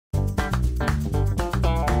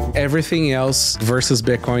everything else versus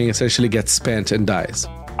Bitcoin essentially gets spent and dies.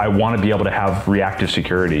 I want to be able to have reactive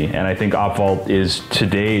security. And I think OpVault is to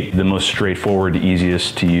date the most straightforward,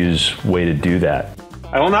 easiest to use way to do that.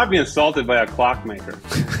 I will not be insulted by a clockmaker.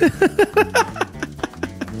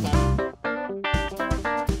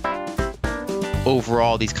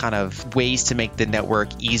 Overall, these kind of ways to make the network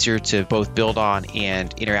easier to both build on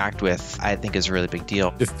and interact with, I think is a really big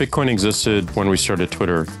deal. If Bitcoin existed when we started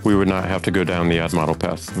Twitter, we would not have to go down the ad model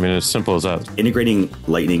path. I mean, it's simple as that. Integrating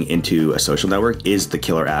Lightning into a social network is the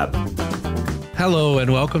killer app. Hello,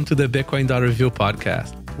 and welcome to the Bitcoin.Review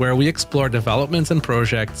podcast, where we explore developments and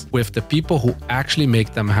projects with the people who actually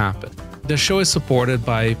make them happen. The show is supported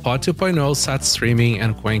by Pod 2.0, Sat Streaming,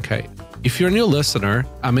 and CoinKite. If you're a new listener,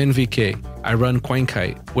 I'm NVK. I run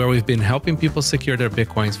CoinKite, where we've been helping people secure their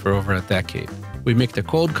Bitcoins for over a decade. We make the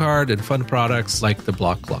cold card and fun products like the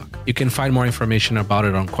block clock. You can find more information about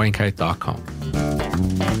it on coinkite.com.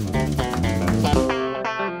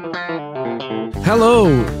 Hello,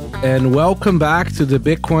 and welcome back to the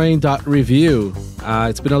Bitcoin.Review.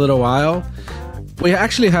 It's been a little while. We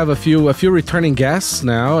actually have a few returning guests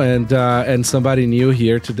now, and somebody new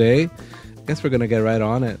here today. I guess we're gonna get right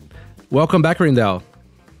on it. Welcome back, Rijndael.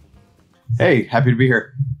 Hey, happy to be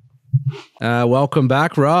here. Welcome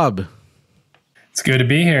back, Rob. It's good to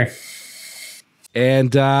be here.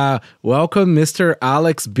 And welcome, Mr.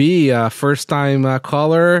 Alex B., first-time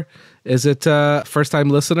caller. Is it first-time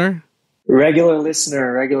listener? Regular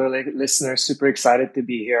listener. Super excited to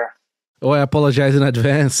be here. Oh, I apologize in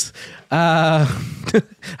advance. I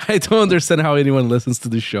don't understand how anyone listens to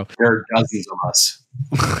this show. There are dozens of us.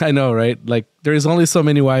 I know, right? Like, there's only so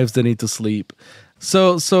many wives that need to sleep.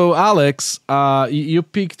 So Alex, you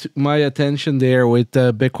piqued my attention there with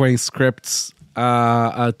the Bitcoin scripts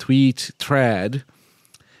a tweet thread,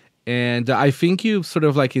 and I think you sort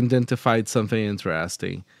of like identified something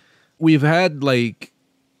interesting. We've had like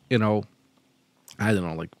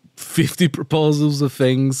 50 proposals of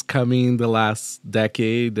things coming the last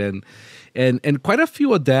decade, and quite a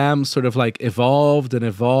few of them sort of like evolved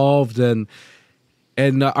and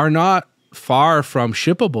are not far from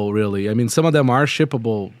shippable, really. I mean, some of them are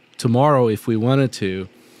shippable tomorrow if we wanted to.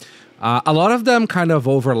 A lot of them kind of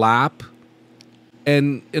overlap.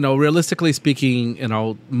 And, realistically speaking,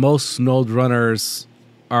 most node runners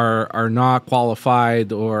are not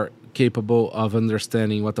qualified or capable of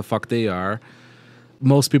understanding what the fuck they are.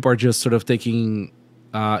 Most people are just sort of taking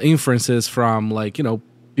inferences from,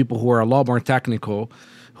 people who are a lot more technical,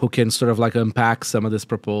 who can sort of like unpack some of these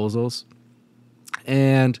proposals.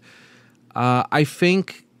 And I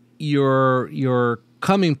think your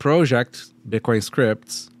coming project, Bitcoin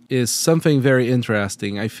Scripts, is something very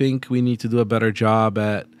interesting. I think we need to do a better job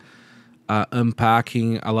at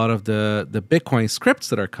unpacking a lot of the Bitcoin scripts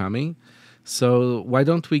that are coming. So why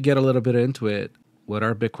don't we get a little bit into it? What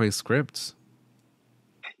are Bitcoin scripts?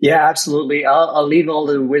 Yeah, absolutely. I'll leave all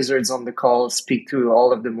the wizards on the call speak to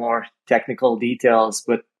all of the more technical details,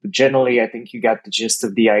 but generally, I think you got the gist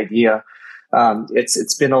of the idea.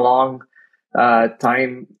 It's been a long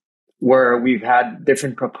time where we've had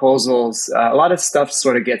different proposals. A lot of stuff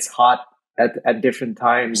sort of gets hot at different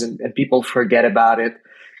times, and people forget about it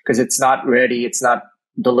because it's not ready. It's not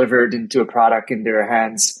delivered into a product in their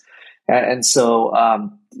hands. And so,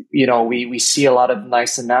 we see a lot of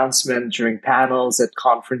nice announcements during panels at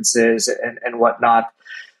conferences and whatnot,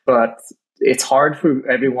 but it's hard for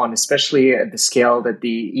everyone, especially at the scale that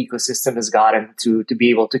the ecosystem has gotten to be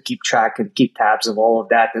able to keep track and keep tabs of all of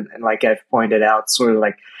that. And like I've pointed out, sort of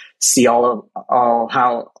like see how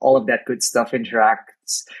all of that good stuff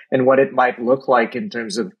interacts and what it might look like in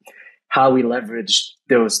terms of how we leverage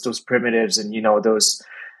those primitives and,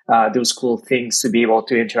 those cool things to be able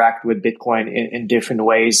to interact with Bitcoin in different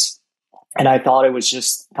ways. And I thought it was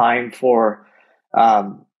just time for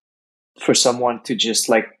someone to just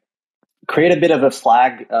like create a bit of a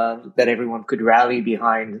flag that everyone could rally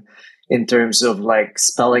behind in terms of like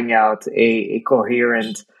spelling out a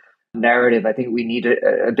coherent narrative. I think we need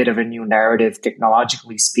a bit of a new narrative,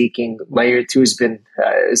 technologically speaking. Layer 2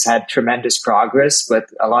 has had tremendous progress, but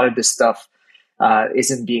a lot of this stuff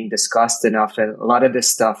isn't being discussed enough. And a lot of this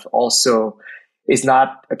stuff also is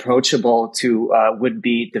not approachable to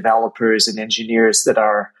would-be developers and engineers that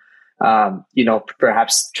are,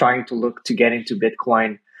 perhaps trying to look to get into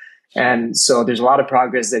Bitcoin. And so there's a lot of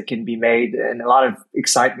progress that can be made and a lot of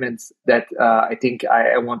excitement that I think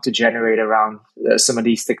I want to generate around some of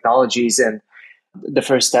these technologies. And the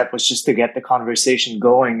first step was just to get the conversation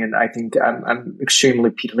going. And I think I'm extremely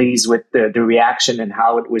pleased with the reaction and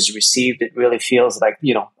how it was received. It really feels like,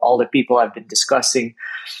 all the people I've been discussing,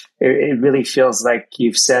 it really feels like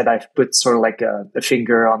you've said, I've put sort of like a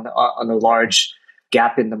finger on a large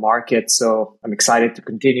gap in the market. So I'm excited to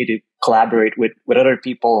continue to collaborate with other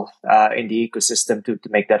people in the ecosystem to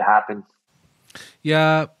make that happen.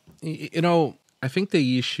 Yeah, I think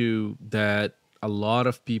the issue that a lot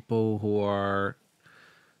of people who are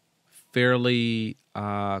fairly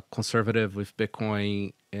conservative with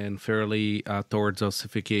Bitcoin and fairly towards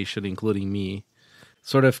ossification, including me,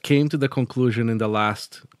 sort of came to the conclusion in the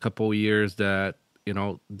last couple of years that,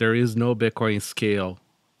 there is no Bitcoin scale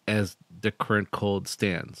as the current code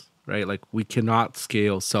stands, right? Like we cannot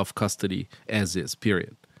scale self-custody as is,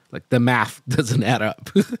 period. Like the math doesn't add up.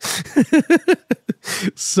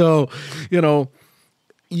 So,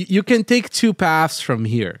 you can take two paths from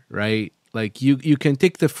here, right? Like you can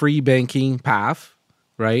take the free banking path,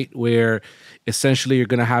 right? Where essentially you're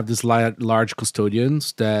going to have these large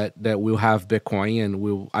custodians that will have Bitcoin and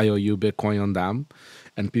will IOU Bitcoin on them,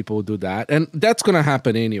 and people will do that. And that's going to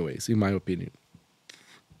happen anyways, in my opinion.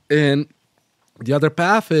 And the other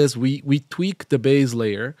path is we tweak the base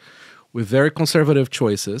layer with very conservative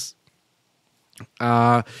choices,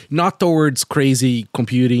 not towards crazy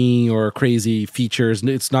computing or crazy features.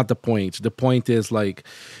 It's not the point. The point is like,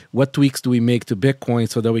 what tweaks do we make to Bitcoin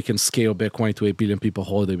so that we can scale Bitcoin to 8 billion people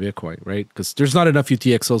holding Bitcoin, right? Because there's not enough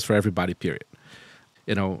UTXOs for everybody, period.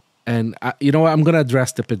 And I'm going to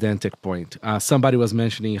address the pedantic point. Somebody was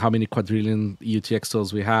mentioning how many quadrillion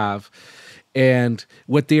UTXOs we have. And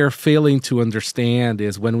what they are failing to understand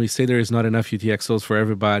is when we say there is not enough UTXOs for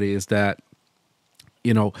everybody is that,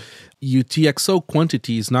 UTXO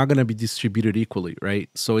quantity is not going to be distributed equally, right?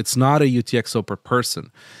 So it's not a UTXO per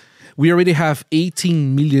person. We already have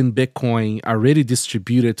 18 million Bitcoin already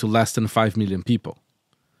distributed to less than 5 million people.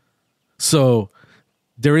 So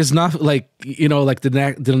there is not like,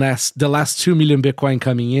 the last 2 million Bitcoin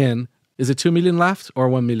coming in. Is it 2 million left or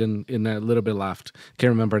 1 million in a little bit left? Can't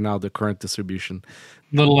remember now the current distribution.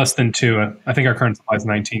 A little less than 2. I think our current supply is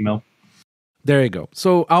 19 mil. There you go.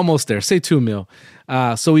 So almost there. Say 2 mil.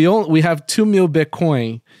 So we have 2 mil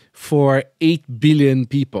Bitcoin for 8 billion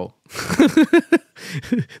people.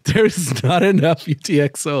 There is not enough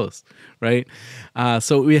UTXOs, right?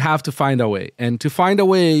 So we have to find a way. And to find a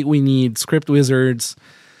way, we need script wizards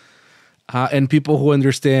and people who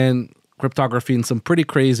understand cryptography in some pretty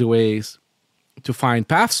crazy ways to find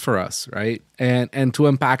paths for us, right? And to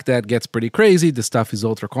unpack that gets pretty crazy. The stuff is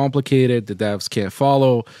ultra complicated. The devs can't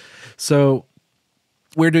follow. So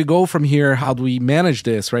where do we go from here? How do we manage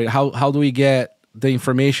this, right? How do we get the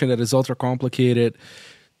information that is ultra complicated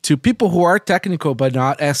to people who are technical but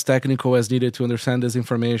not as technical as needed to understand this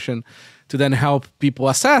information, to then help people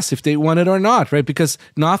assess if they want it or not, right? Because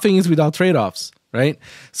nothing is without trade-offs, right?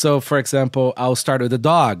 So for example, I'll start with a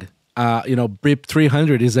dog. BIP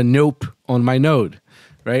 300 is a nope on my node,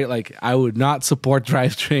 right? Like I would not support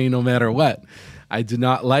drivetrain no matter what. I do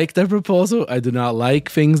not like the proposal. I do not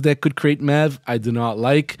like things that could create MEV. I do not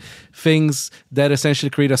like things that essentially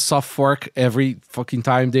create a soft fork every fucking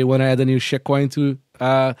time they want to add a new shitcoin to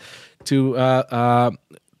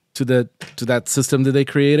that system that they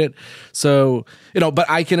created. So, but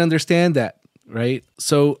I can understand that, right?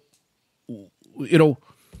 So,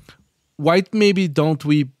 why maybe don't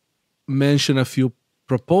we mention a few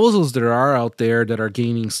proposals that are out there that are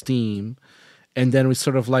gaining steam, and then we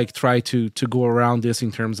sort of like try to go around this in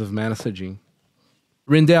terms of messaging.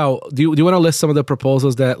 Rijndael, do you want to list some of the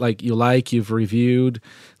proposals that like you've reviewed,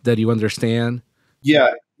 that you understand?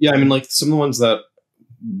 Yeah. I mean, like some of the ones that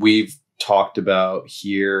we've talked about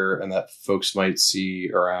here and that folks might see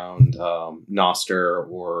around Nostr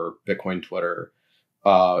or Bitcoin Twitter.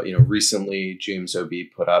 Recently James O.B.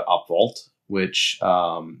 put out OpVault, which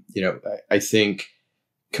I think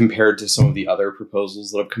compared to some of the other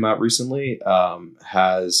proposals that have come out recently,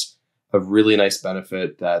 has a really nice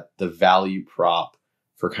benefit that the value prop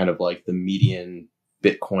for kind of like the median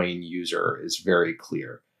Bitcoin user is very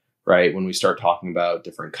clear, right? When we start talking about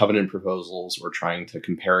different covenant proposals, we're trying to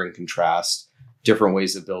compare and contrast different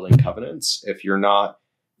ways of building covenants. If you're not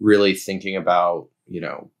really thinking about,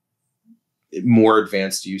 more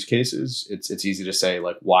advanced use cases, it's easy to say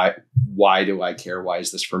like, why do I care? Why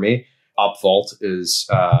is this for me? OpVault is,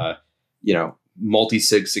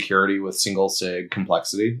 multi-sig security with single sig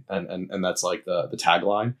complexity. And that's like the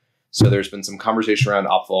tagline. So there's been some conversation around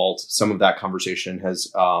OpVault. Some of that conversation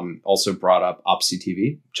has also brought up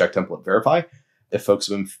OpCTV, check template verify. If folks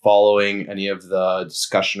have been following any of the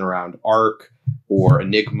discussion around ARC or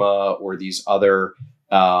Enigma or these other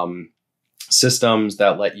systems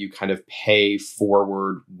that let you kind of pay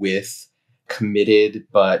forward with committed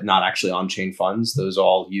but not actually on-chain funds. Those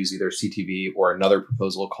all use either CTV or another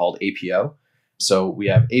proposal called APO. So we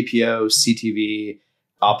have APO, CTV,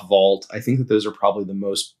 OpVault. I think that those are probably the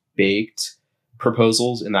most baked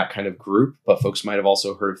proposals in that kind of group, but folks might have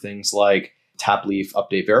also heard of things like Tapleaf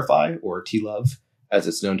Update Verify, or TLOVE, as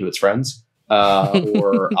it's known to its friends,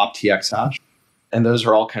 or OpTX Hash. And those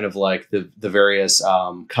are all kind of like the various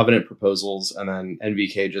covenant proposals. And then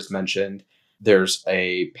NVK just mentioned there's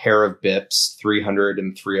a pair of BIPs, 300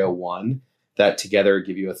 and 301, that together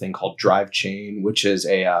give you a thing called Drive Chain, which is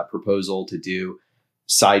a proposal to do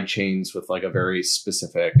side chains with like a very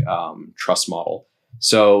specific trust model.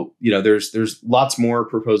 So, there's lots more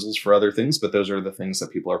proposals for other things, but those are the things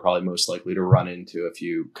that people are probably most likely to run into if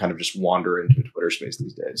you kind of just wander into a Twitter space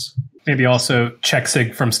these days. Maybe also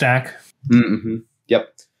CheckSig from Stack. Mm-hmm.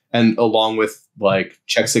 Yep. And along with like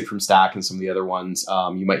CheckSig from Stack and some of the other ones,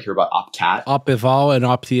 you might hear about OpCat. OpEval and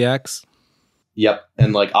OpTX. Yep.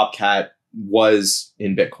 And like OpCat was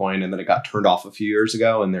in Bitcoin and then it got turned off a few years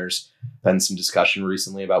ago. And there's been some discussion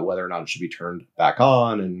recently about whether or not it should be turned back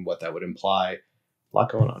on and what that would imply. A lot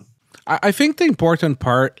going on. I think the important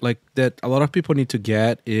part, like that a lot of people need to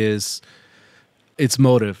get is its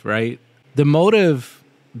motive, right? The motive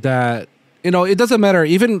that, it doesn't matter,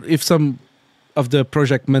 even if some of the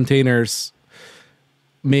project maintainers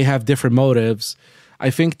may have different motives. I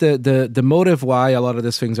think the motive why a lot of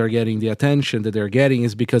these things are getting the attention that they're getting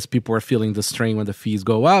is because people are feeling the strain when the fees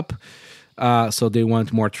go up. So they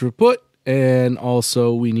want more throughput. And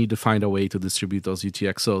also we need to find a way to distribute those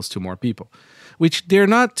UTXOs to more people, which they're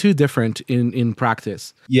not too different in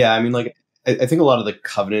practice. Yeah, I mean, like, I think a lot of the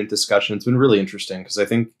covenant discussion has been really interesting because I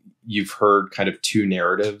think you've heard kind of two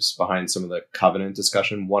narratives behind some of the covenant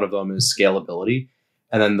discussion. One of them is scalability.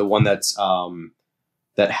 And then the one that's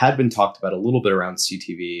that had been talked about a little bit around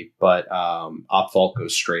CTV, but OpVault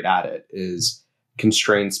goes straight at it, is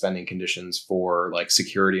constrained spending conditions for like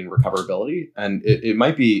security and recoverability. And it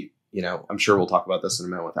might be, I'm sure we'll talk about this in a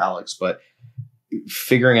minute with Alex, but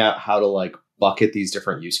figuring out how to like bucket these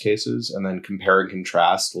different use cases and then compare and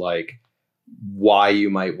contrast like why you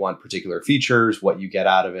might want particular features, what you get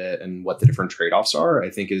out of it, and what the different trade-offs are, I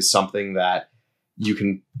think is something that you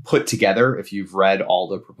can put together if you've read all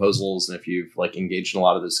the proposals and if you've like engaged in a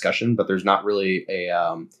lot of the discussion, but there's not really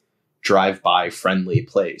a drive-by friendly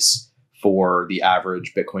place for the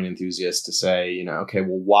average Bitcoin enthusiast to say, okay,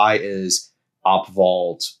 well, why is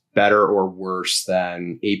OpVault better or worse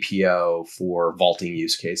than APO for vaulting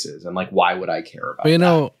use cases? And like, why would I care about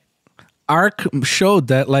that? Arc showed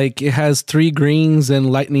that like it has 3 greens and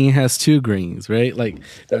Lightning has 2 greens, right? Like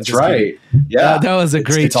that's right. Yeah, that was a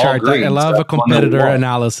great chart. I love a competitor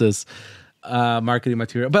analysis, marketing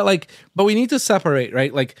material. But we need to separate,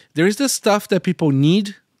 right? Like there is the stuff that people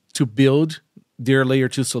need to build their layer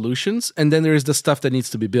 2 solutions, and then there is the stuff that needs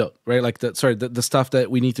to be built, right? Like the stuff that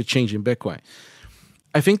we need to change in Bitcoin.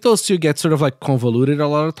 I think those two get sort of like convoluted a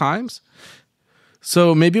lot of times.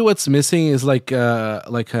 So maybe what's missing is like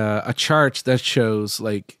a chart that shows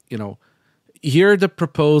like, here are the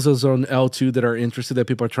proposals on L2 that are interested that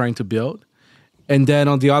people are trying to build. And then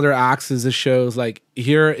on the other axis, it shows like,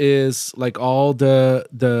 here is like all the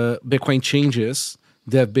Bitcoin changes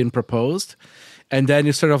that have been proposed. And then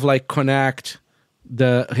you sort of like connect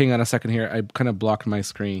hang on a second here. I kind of blocked my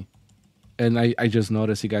screen. And I just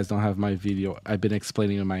noticed you guys don't have my video. I've been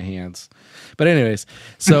explaining with my hands. But anyways,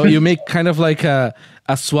 so you make kind of like a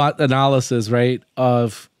SWOT analysis, right?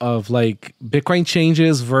 Of like Bitcoin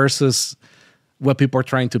changes versus what people are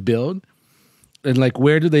trying to build. And like,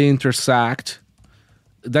 where do they intersect?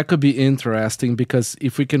 That could be interesting because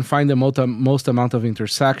if we can find the most amount of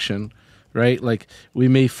intersection, right? Like we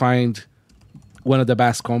may find one of the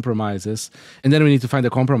best compromises. And then we need to find the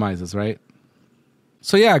compromises, right?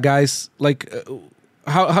 So yeah, guys, like,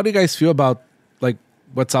 how do you guys feel about like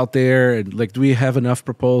what's out there, and like, do we have enough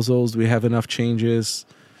proposals? Do we have enough changes?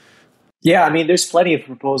 Yeah, I mean, there's plenty of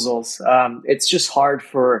proposals. It's just hard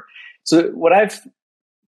so what I've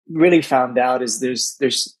really found out is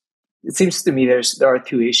it seems to me there are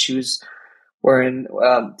 2 issues. Wherein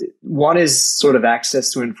one is sort of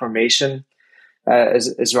access to information,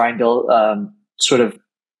 as Rijndael sort of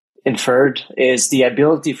inferred, is the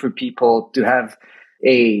ability for people to have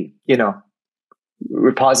a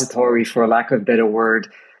repository, for lack of a better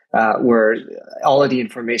word, where all of the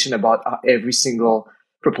information about every single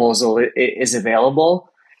proposal is available.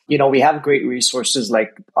 We have great resources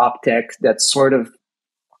like OpTech that sort of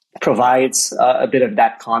provides a bit of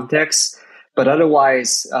that context, but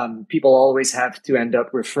otherwise people always have to end up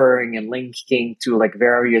referring and linking to like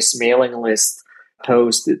various mailing lists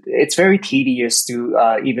post. It's very tedious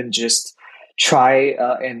to even just try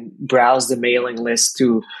and browse the mailing list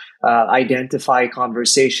to identify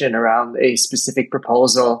conversation around a specific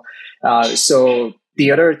proposal. So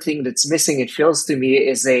the other thing that's missing, it feels to me,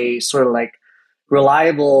 is a sort of like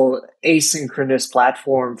reliable asynchronous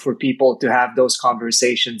platform for people to have those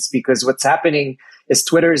conversations, because what's happening is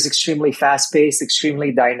Twitter is extremely fast-paced,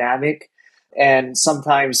 extremely dynamic, and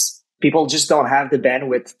sometimes people just don't have the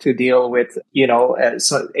bandwidth to deal with,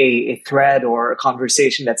 a thread or a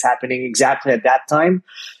conversation that's happening exactly at that time.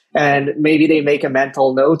 And maybe they make a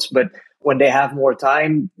mental note, but when they have more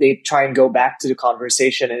time, they try and go back to the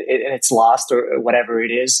conversation and it's lost or whatever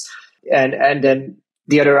it is. And then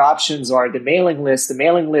the other options are the mailing list. The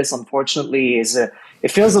mailing list, unfortunately,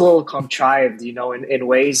 it feels a little contrived, in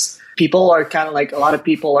ways. People are kind of like, a lot of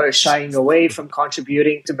people are shying away from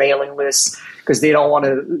contributing to mailing lists because they don't want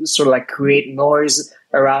to sort of like create noise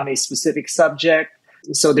around a specific subject.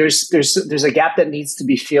 So there's a gap that needs to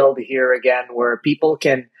be filled here again, where people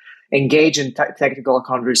can engage in technical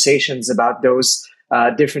conversations about those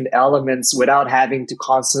different elements without having to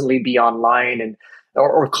constantly be online and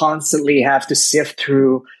or constantly have to sift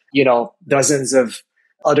through, dozens of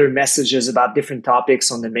other messages about different topics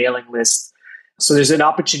on the mailing list. So there's an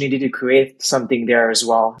opportunity to create something there as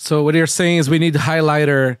well. So what you're saying is we need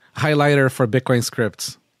highlighter for Bitcoin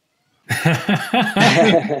scripts.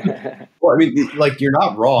 Well, I mean, like, you're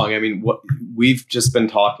not wrong. I mean, what we've just been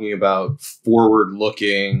talking about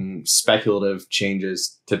forward-looking speculative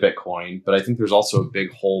changes to Bitcoin, but I think there's also a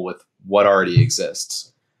big hole with what already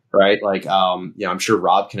exists, right? Like, I'm sure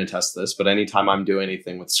Rob can attest to this, but anytime I'm doing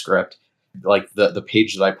anything with script, like the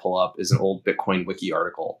page that I pull up is an old Bitcoin wiki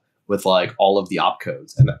article with like all of the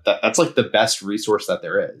opcodes, and that's like the best resource that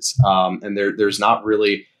there is. And there's not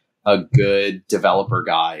really a good developer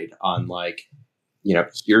guide on like,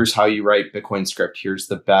 here's how you write Bitcoin script. Here's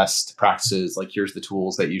the best practices. Like, here's the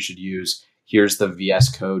tools that you should use. Here's the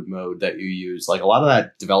VS Code mode that you use. Like, a lot of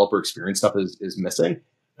that developer experience stuff is missing.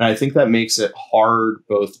 And I think that makes it hard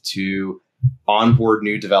both to onboard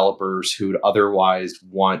new developers who would otherwise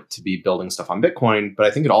want to be building stuff on Bitcoin. But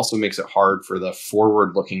I think it also makes it hard for the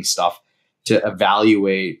forward-looking stuff to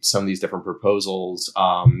evaluate some of these different proposals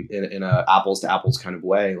in a apples to apples kind of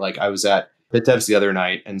way. Like, I was at BitDevs the other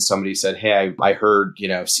night and somebody said, hey, I heard,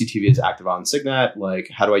 CTV is active on Signet. Like,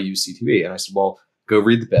 how do I use CTV? And I said, well, go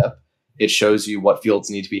read the BIP. It shows you what fields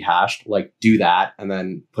need to be hashed. Like, do that and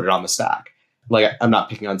then put it on the stack. Like, I'm not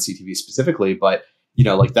picking on CTV specifically, but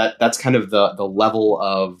like that's kind of the level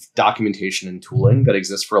of documentation and tooling that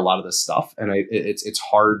exists for a lot of this stuff. And it's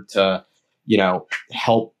hard to,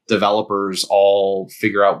 help developers all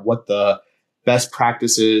figure out what the best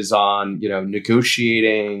practices on,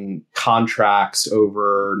 negotiating contracts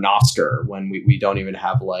over Nostr when we don't even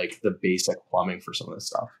have like the basic plumbing for some of this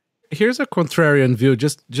stuff. Here's a contrarian view.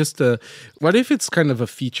 What if it's kind of a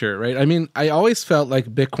feature, right? I mean, I always felt like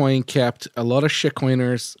Bitcoin kept a lot of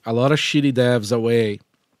shitcoiners, a lot of shitty devs away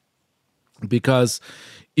because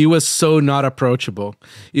it was so not approachable.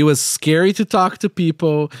 It was scary to talk to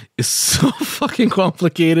people. It's so fucking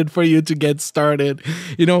complicated for you to get started,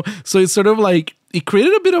 So it's sort of like, it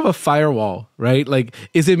created a bit of a firewall, right? Like,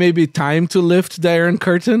 is it maybe time to lift the Iron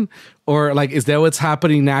Curtain? Or like, is that what's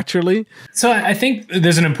happening naturally? So I think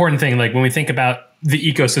there's an important thing. Like, when we think about the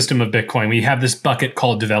ecosystem of Bitcoin, we have this bucket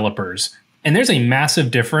called developers. And there's a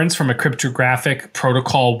massive difference from a cryptographic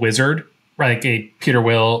protocol wizard, right? Like a Peter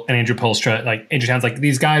Will and Andrew Polstra, like Andrew Towns, like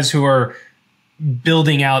these guys who are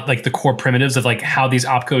building out like the core primitives of like how these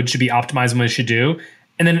opcodes should be optimized and what it should do.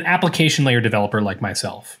 And then an application layer developer like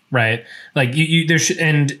myself, right? Like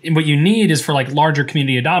and what you need is for like larger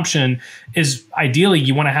community adoption is ideally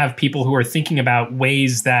you want to have people who are thinking about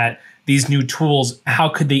ways that these new tools, how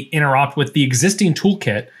could they interop with the existing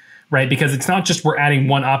toolkit, right? Because it's not just we're adding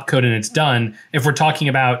one opcode and it's done. If we're talking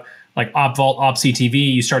about like opvault, opctv,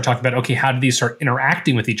 you start talking about, okay, how do these start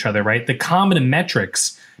interacting with each other, right? The common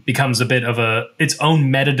metrics becomes a bit of its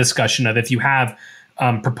own meta discussion of if you have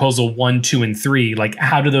proposal 1, 2, and 3, like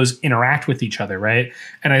how do those interact with each other, right?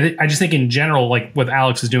 And I just think in general, like what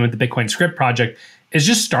Alex is doing with the Bitcoin script project is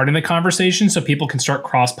just starting the conversation so people can start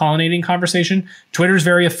cross-pollinating conversation. Twitter is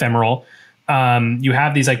very ephemeral. You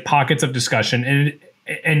have these like pockets of discussion,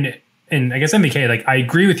 and I guess MBK, like I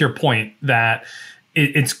agree with your point that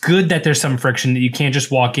it's good that there's some friction, that you can't just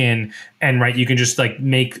walk in and you can just like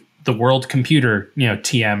make the world computer,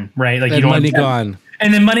 TM, right? Like, and you don't money gone.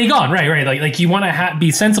 And then money gone, right? Like you want to be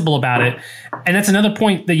sensible about it. And that's another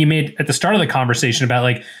point that you made at the start of the conversation about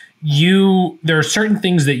like, there are certain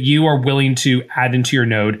things that you are willing to add into your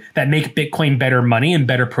node that make Bitcoin better money and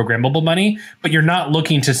better programmable money, but you're not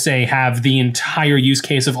looking to say have the entire use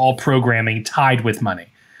case of all programming tied with money,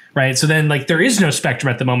 right? So then like there is no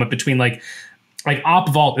spectrum at the moment between like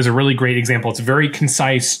OpVault is a really great example. It's very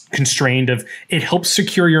concise, constrained of it helps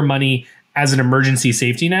secure your money as an emergency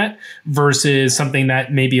safety net versus something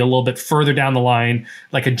that may be a little bit further down the line,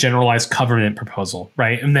 like a generalized covenant proposal,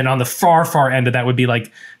 right? And then on the far, far end of that would be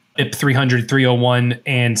like BIP 300, 301,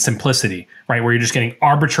 and simplicity, right? Where you're just getting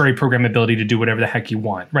arbitrary programmability to do whatever the heck you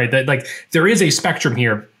want, right? That like there is a spectrum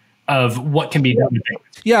here of what can be done with it.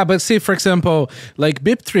 Yeah, but say, for example, like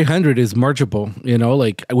BIP 300 is mergeable,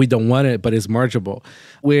 like we don't want it, but it's mergeable.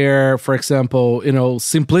 Where, for example,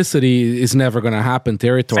 simplicity is never going to happen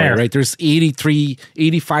territory, Fair. right? There's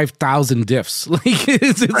 85,000 diffs. Like,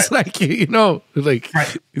 it's right. Like,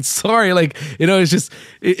 right. It's sorry, like,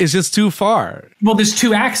 it's just too far. Well, there's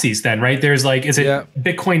two axes then, right? There's like, is it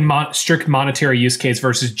Bitcoin strict monetary use case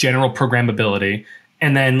versus general programmability?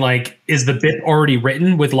 And then like, is the BIP already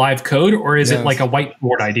written with live code or is it like a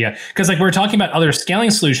whiteboard idea? Because like we were talking about other scaling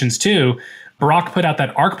solutions too. Barack put out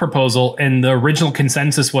that ARC proposal and the original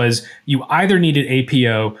consensus was you either needed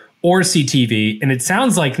APO or CTV. And it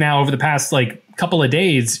sounds like now over the past like couple of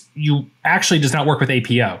days, you actually does not work with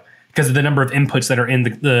APO because of the number of inputs that are in the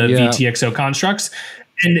VTXO constructs.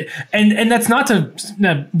 And that's not to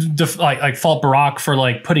like fault Barack for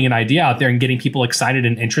like putting an idea out there and getting people excited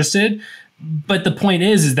and interested. But the point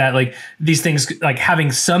is that like these things, like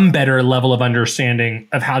having some better level of understanding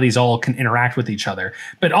of how these all can interact with each other.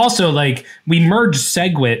 But also like we merged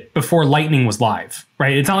SegWit before Lightning was live,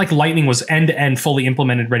 right? It's not like Lightning was end to end fully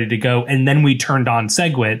implemented, ready to go. And then we turned on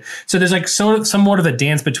SegWit. So there's like somewhat of a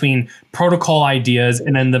dance between protocol ideas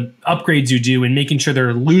and then the upgrades you do and making sure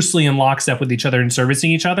they're loosely in lockstep with each other and servicing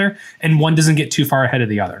each other. And one doesn't get too far ahead of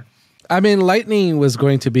the other. I mean, Lightning was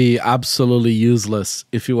going to be absolutely useless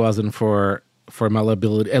if it wasn't for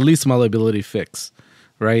malleability, at least malleability fix,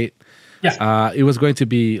 right? Yeah. It was going to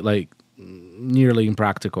be like nearly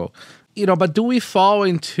impractical. But do we fall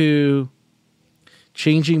into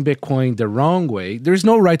changing Bitcoin the wrong way? There's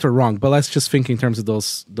no right or wrong, but let's just think in terms of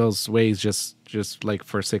those ways, just like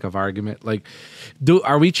for sake of argument. Like,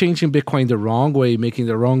 are we changing Bitcoin the wrong way, making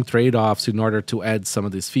the wrong trade-offs in order to add some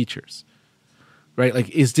of these features? Right? Like,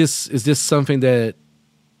 is this something that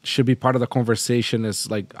should be part of the conversation,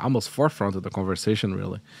 is like almost forefront of the conversation,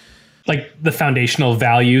 really? Like the foundational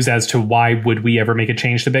values as to why would we ever make a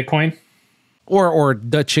change to Bitcoin? Or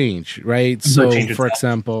the change, right? So, for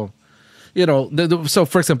example,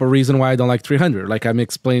 for example, reason why I don't like 300, like I'm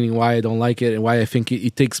explaining why I don't like it and why I think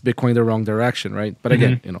it takes Bitcoin the wrong direction, right? But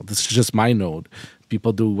again, this is just my node.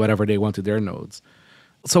 People do whatever they want to their nodes.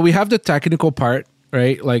 So we have the technical part,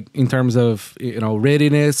 right? Like in terms of,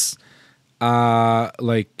 readiness,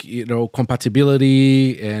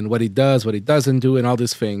 compatibility and what it does, what it doesn't do, and all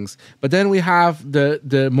these things. But then we have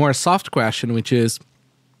the more soft question, which is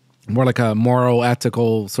more like a moral,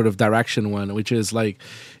 ethical sort of direction one, which is like,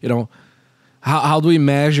 how do we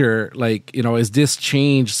measure, like, is this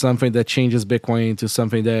change something that changes Bitcoin to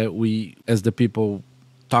something that we, as the people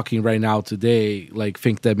talking right now today, like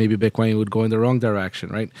think that maybe Bitcoin would go in the wrong direction,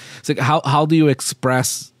 right? It's like, how do you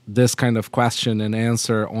express this kind of question and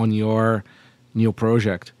answer on your new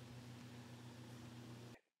project?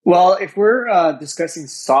 Well, if we're discussing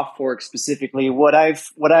soft fork specifically, what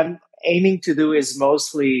I'm aiming to do is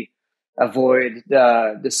mostly avoid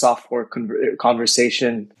the soft fork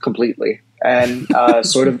conversation completely, and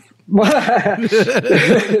sort of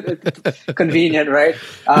convenient, right?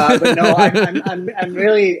 But no, I'm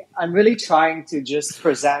really trying to just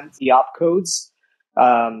present the opcodes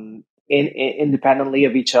independently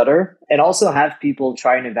of each other, and also have people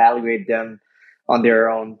try and evaluate them on their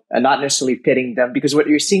own, and not necessarily pitting them. Because what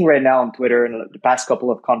you're seeing right now on Twitter in the past couple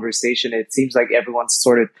of conversations, it seems like everyone's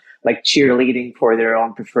sort of like cheerleading for their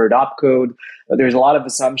own preferred opcode. There's a lot of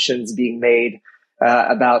assumptions being made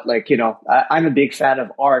about, like, I'm a big fan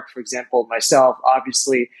of ARC, for example, myself,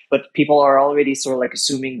 obviously, but people are already sort of like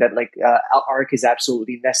assuming that like ARC is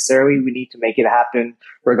absolutely necessary. We need to make it happen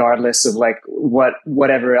regardless of like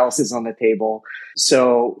whatever else is on the table.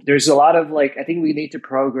 So there's a lot of like, I think we need to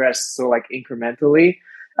progress so like incrementally,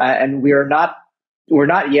 and we're not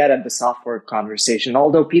yet at the software conversation,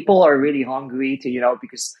 although people are really hungry to,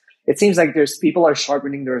 because it seems like people are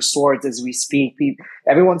sharpening their swords as we speak.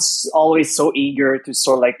 Everyone's always so eager to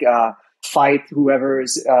sort of like fight whoever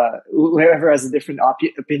has a different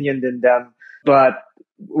opinion than them. But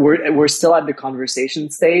we're still at the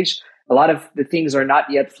conversation stage. A lot of the things are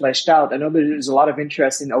not yet fleshed out. I know there's a lot of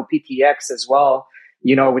interest in OPTX as well,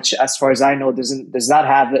 which as far as I know does not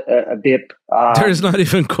have a BIP. There's not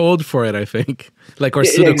even code for it, I think, like or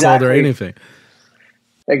pseudocode or anything.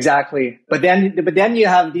 Exactly. But then you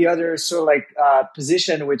have the other sort of like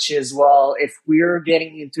position, which is, well, if we're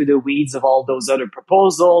getting into the weeds of all those other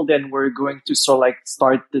proposals, then we're going to sort of like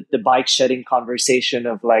start the bike shedding conversation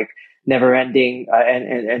of like never ending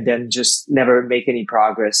and then just never make any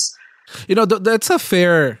progress. That's a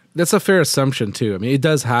fair assumption too. I mean, it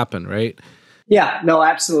does happen, right? Yeah, no,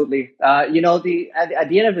 absolutely. At the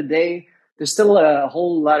end of the day, there's still a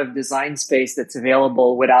whole lot of design space that's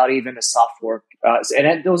available without even a software.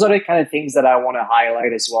 And those are the kind of things that I want to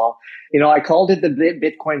highlight as well. I called it the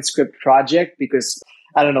Bitcoin script project because,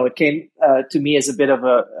 I don't know, it came to me as a bit of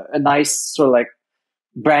a nice sort of like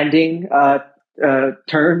branding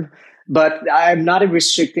term. But I'm not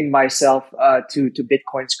restricting myself to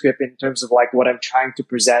Bitcoin script in terms of like what I'm trying to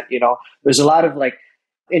present. There's a lot of like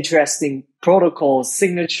interesting protocols,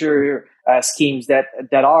 signature schemes that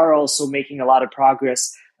are also making a lot of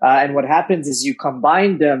progress. And what happens is you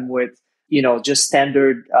combine them with, just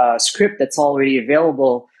standard script that's already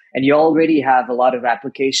available, and you already have a lot of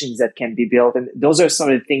applications that can be built. And those are some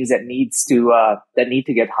of the things that need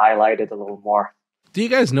to get highlighted a little more. Do you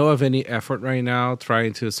guys know of any effort right now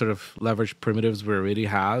trying to sort of leverage primitives we already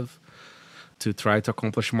have to try to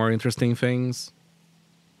accomplish more interesting things?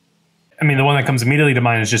 I mean, the one that comes immediately to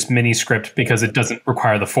mind is just Miniscript because it doesn't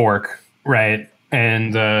require the fork, right?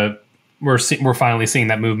 And we're finally seeing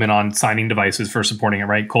that movement on signing devices for supporting it,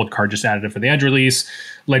 right? Cold Card just added it for the Edge release.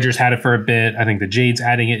 Ledger's had it for a bit. I think the Jade's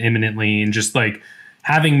adding it imminently, and just like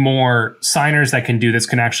having more signers that can do this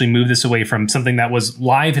can actually move this away from something that was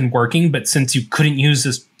live and working, but since you couldn't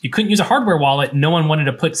use a hardware wallet, no one wanted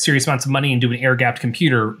to put serious amounts of money into an air-gapped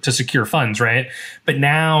computer to secure funds, right? But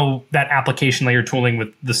now that application layer tooling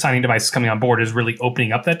with the signing devices coming on board is really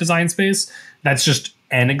opening up that design space. That's just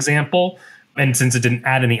an example. And since it didn't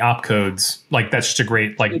add any opcodes, like that's just a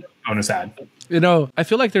great like bonus add. I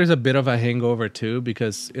feel like there's a bit of a hangover too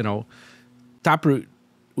because, Taproot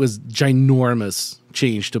was ginormous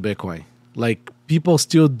change to Bitcoin. Like people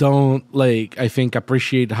still don't I think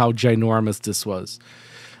appreciate how ginormous this was.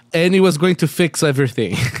 And it was going to fix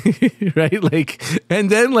everything. Right? And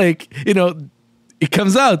then it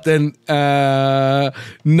comes out and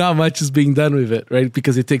not much is being done with it, right?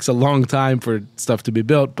 Because it takes a long time for stuff to be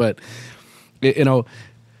built. But is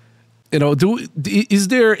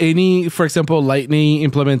there any, for example, Lightning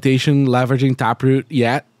implementation leveraging Taproot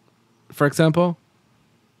yet, for example?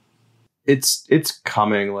 It's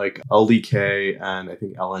coming. Like LDK and I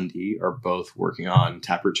think LND are both working on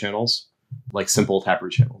Taproot channels, like simple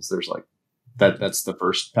Taproot channels. There's like that's the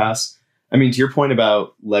first pass. I mean, to your point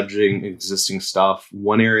about leveraging existing stuff,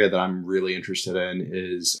 one area that I'm really interested in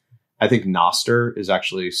is I think Nostr is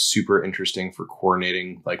actually super interesting for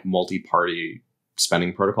coordinating like multi-party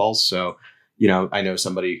spending protocols. So, I know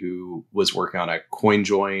somebody who was working on a coin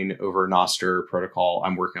join over Nostr protocol.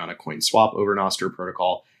 I'm working on a coin swap over Nostr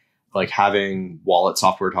protocol. Like having wallet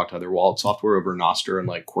software talk to other wallet software over Nostr and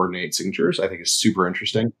like coordinate signatures, I think is super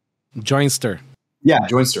interesting. Joinster. Yeah,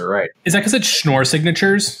 Joinster, right. Is that because it's Schnorr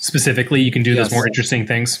signatures specifically? You can do those more interesting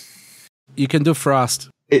things. You can do Frost.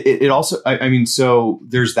 It also, I mean, so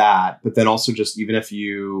there's that, but then also just even if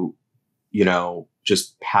you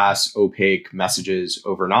just pass opaque messages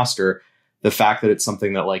over Nostr, the fact that it's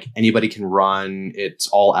something that like anybody can run, it's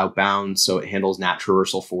all outbound, so it handles NAT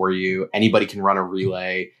traversal for you. Anybody can run a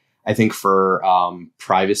relay. I think for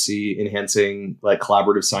privacy enhancing like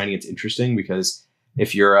collaborative signing, it's interesting because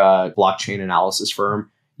if you're a blockchain analysis firm,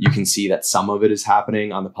 you can see that some of it is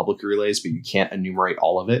happening on the public relays, but you can't enumerate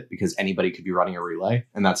all of it because anybody could be running a relay.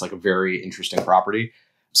 And that's like a very interesting property.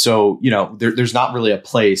 So, there's not really a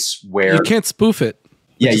place where you can't spoof it.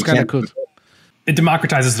 Yeah, you can't. Cool. It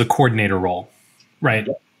democratizes the coordinator role, right?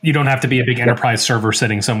 Yeah. You don't have to be a big enterprise server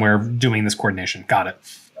sitting somewhere doing this coordination. Got it.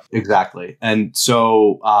 Exactly. And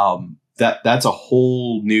so that's a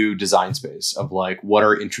whole new design space of like what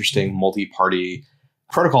are interesting multi-party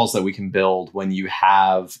protocols that we can build when you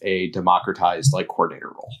have a democratized like coordinator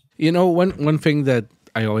role. One thing that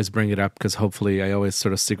I always bring it up because hopefully I always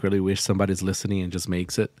sort of secretly wish somebody's listening and just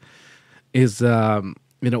makes it is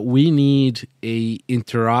we need a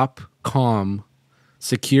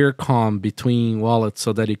secure COM between wallets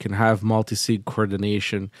so that you can have multi-sig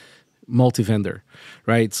coordination, multi-vendor,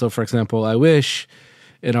 right? So for example, I wish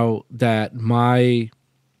that my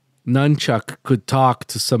nunchuck could talk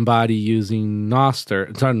to somebody using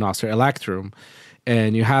Electrum,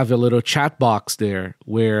 and you have a little chat box there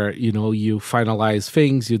where you finalize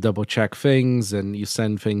things, you double check things, and you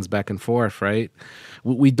send things back and forth, right?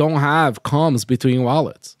 We don't have comms between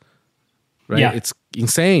wallets, right? Yeah. It's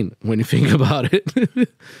insane when you think about it.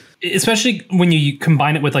 Especially when you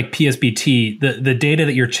combine it with like PSBT, the data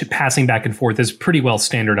that you're passing back and forth is pretty well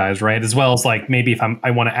standardized, right? As well as like maybe if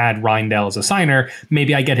I want to add Rijndael as a signer,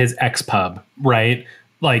 maybe I get his XPub, right?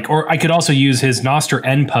 Like, or I could also use his Noster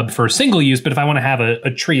NPub for single use, but if I want to have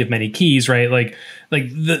a tree of many keys, right? Like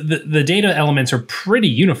the data elements are pretty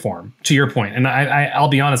uniform, to your point. And I'll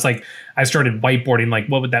be honest, like I started whiteboarding, like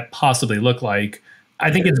what would that possibly look like? I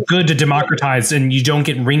think it's good to democratize and you don't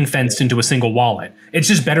get ring fenced into a single wallet. It's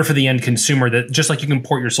just better for the end consumer that just like you can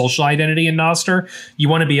port your social identity in Noster, you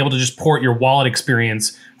want to be able to just port your wallet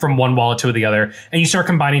experience from one wallet to the other. And you start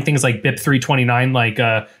combining things like BIP329,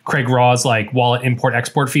 like Craig Raw's like wallet import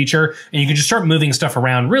export feature. And you can just start moving stuff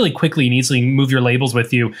around really quickly and easily move your labels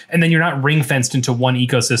with you. And then you're not ring fenced into one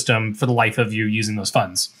ecosystem for the life of you using those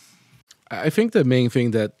funds. I think the main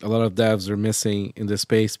thing that a lot of devs are missing in this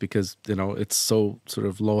space, because it's so sort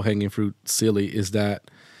of low-hanging fruit silly, is that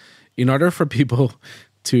in order for people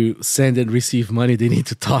to send and receive money, they need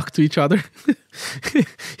to talk to each other.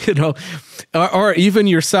 Or even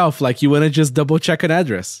yourself, like you want to just double check an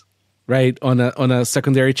address, right, on a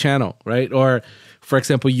secondary channel, right? Or for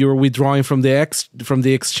example, you're withdrawing from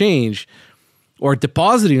the exchange or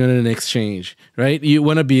depositing on an exchange, right? You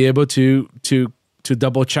want to be able to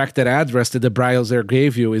double check that address that the browser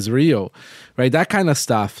gave you is real, right? That kind of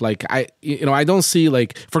stuff. Like I don't see,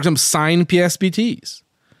 like, for example, signed PSBTs,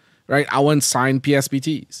 right? I want signed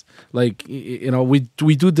PSBTs. Like,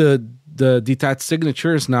 we do the detached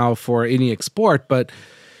signatures now for any export, but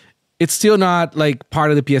it's still not like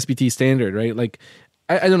part of the PSBT standard, right? Like,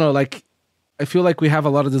 I don't know, like, I feel like we have a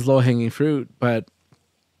lot of this low hanging fruit, but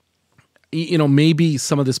maybe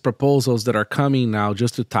some of these proposals that are coming now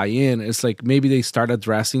just to tie in, it's like maybe they start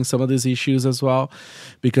addressing some of these issues as well,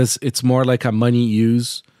 because it's more like a money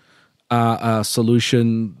use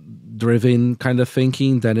solution driven kind of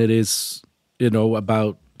thinking than it is,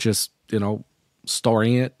 about just,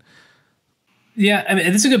 storing it. Yeah, I mean,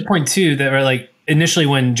 it's a good point too, that we're like, initially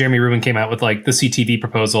when Jeremy Rubin came out with like the CTV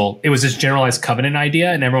proposal, it was this generalized covenant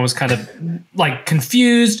idea and everyone was kind of like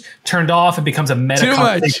confused, turned off. It becomes a meta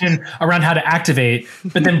conversation around how to activate.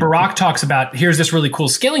 But then Barak talks about, here's this really cool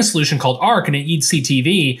scaling solution called Arc and it needs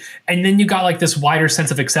CTV. And then you got like this wider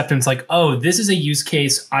sense of acceptance, like, oh, this is a use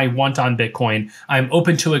case I want on Bitcoin. I'm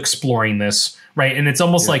open to exploring this, right? And it's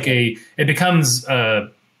almost like it becomes a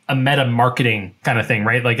meta marketing kind of thing,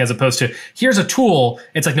 right? Like as opposed to here's a tool,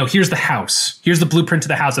 it's like, no, here's the house. Here's the blueprint to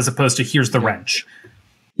the house as opposed to here's the wrench.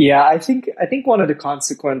 Yeah, I think one of the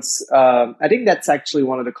consequence, I think that's actually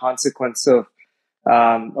one of the consequence of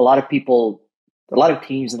a lot of people, a lot of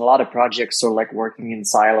teams and a lot of projects are like working in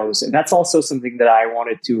silos. And that's also something that I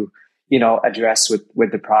wanted to, address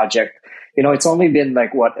with the project. It's only been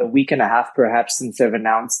like a week and a half perhaps since I've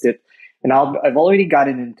announced it. And I've already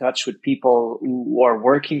gotten in touch with people who are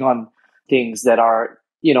working on things that are,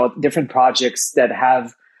 different projects that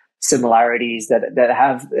have similarities, that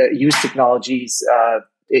have used technologies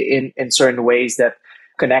in certain ways that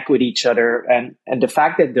connect with each other. And the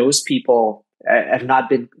fact that those people have not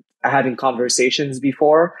been having conversations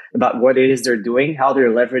before about what it is they're doing, how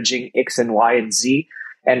they're leveraging X and Y and Z,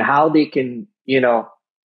 and how they can,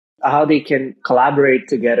 how they can collaborate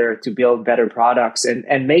together to build better products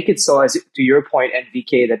and make it so, as to your point,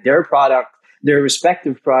 NVK, that their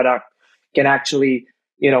respective product can actually,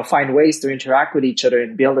 find ways to interact with each other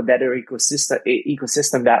and build a better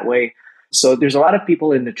ecosystem that way. So there's a lot of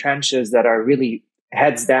people in the trenches that are really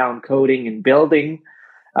heads down coding and building.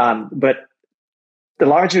 But the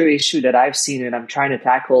larger issue that I've seen and I'm trying to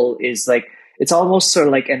tackle is like, it's almost sort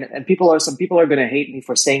of like, and some people are going to hate me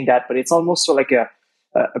for saying that, but it's almost sort of like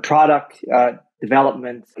a product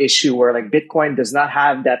development issue where like Bitcoin does not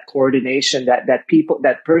have that coordination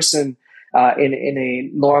that person in a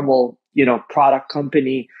normal product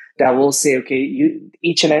company that will say, okay,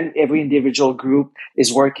 each and every individual group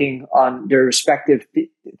is working on their respective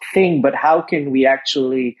thing, but how can we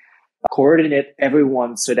actually coordinate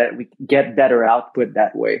everyone so that we get better output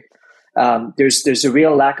that way? There's a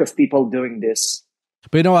real lack of people doing this.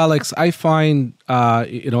 But Alex, I find,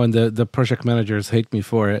 and the project managers hate me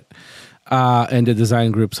for it, and the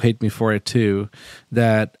design groups hate me for it too,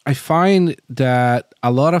 that I find that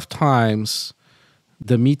a lot of times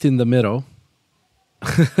the meat in the middle,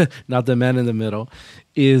 not the man in the middle,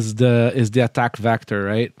 is the attack vector,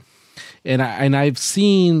 right? And I've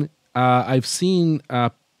seen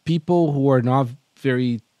people who are not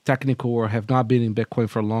very technical or have not been in Bitcoin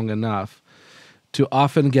for long enough to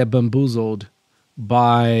often get bamboozled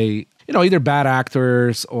by either bad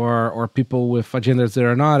actors or people with agendas that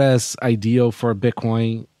are not as ideal for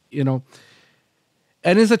Bitcoin,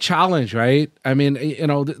 and it's a challenge, right? I mean,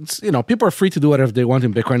 people are free to do whatever they want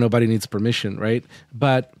in Bitcoin. Nobody needs permission, right?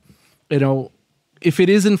 But, if it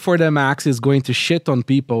isn't for them, Max is going to shit on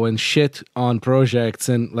people and shit on projects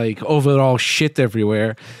and like overall shit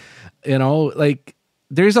everywhere.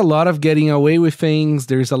 There's a lot of getting away with things.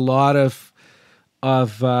 There's a lot of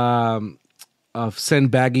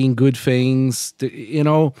sandbagging good things.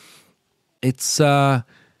 It's a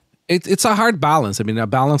hard balance. I mean, a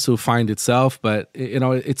balance will find itself, but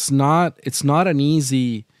it's not an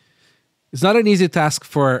easy task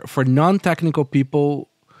for non-technical people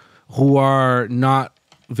who are not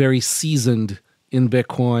very seasoned in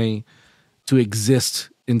Bitcoin to exist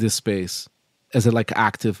in this space as a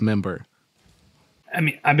active member. I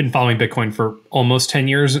mean, I've been following Bitcoin for almost 10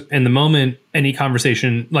 years. And the moment any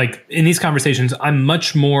conversation, in these conversations, I'm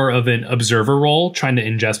much more of an observer role trying to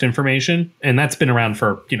ingest information. And that's been around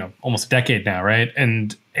for, almost a decade now, right?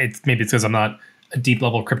 And maybe it's because I'm not a deep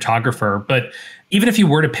level cryptographer, but even if you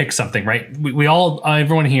were to pick something, right?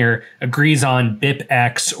 Everyone here agrees on BIP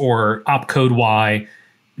X or opcode Y,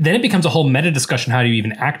 then it becomes a whole meta discussion. How do you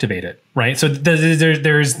even activate it, right? So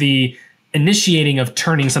there's the initiating of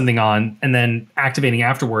turning something on and then activating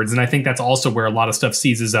afterwards. And I think that's also where a lot of stuff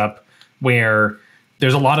seizes up, where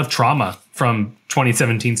there's a lot of trauma from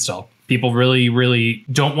 2017 still. People really, really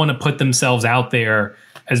don't want to put themselves out there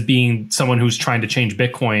as being someone who's trying to change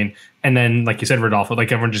Bitcoin. And then, like you said, Rodolfo,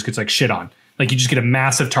 everyone just gets shit on. You just get a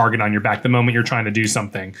massive target on your back the moment you're trying to do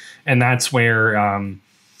something. And that's where,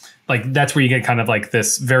 that's where you get kind of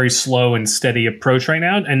this very slow and steady approach right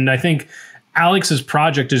now. And I think Alex's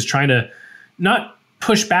project is trying to not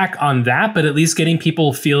push back on that, but at least getting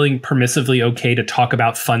people feeling permissively okay to talk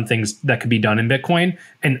about fun things that could be done in Bitcoin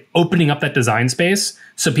and opening up that design space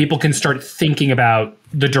so people can start thinking about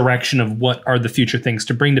the direction of what are the future things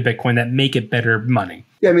to bring to Bitcoin that make it better money.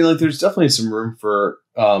 Yeah, I mean, there's definitely some room for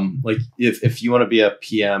if you want to be a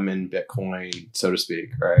PM in Bitcoin, so to speak,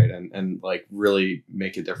 right, and really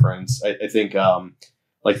make a difference. I think the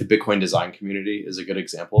Bitcoin design community is a good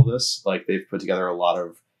example of this. They've put together a lot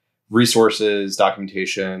of resources,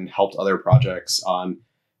 documentation, helped other projects on,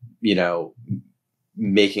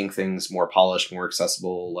 making things more polished, more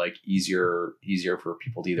accessible, easier for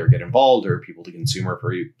people to either get involved or people to consume or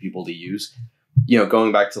for people to use.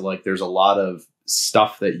 Going back to there's a lot of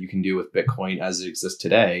stuff that you can do with Bitcoin as it exists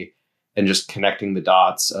today, and just connecting the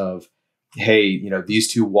dots of, hey,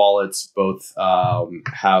 these two wallets both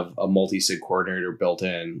have a multi-sig coordinator built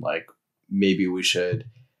in. Maybe we should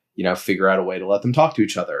figure out a way to let them talk to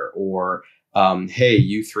each other, or hey,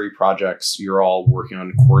 you three projects, you're all working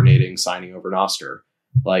on coordinating signing over Nostr.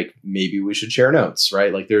 Maybe we should share notes,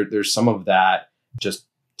 right? There's some of that just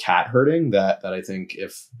cat herding that I think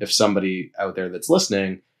if somebody out there that's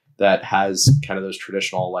listening that has kind of those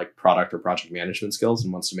traditional product or project management skills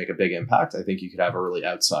and wants to make a big impact, I think you could have a really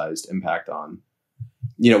outsized impact on,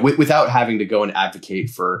 without having to go and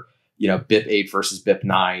advocate for BIP 8 versus BIP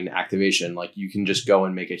 9 activation. You can just go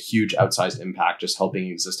and make a huge outsized impact, just helping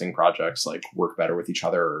existing projects work better with each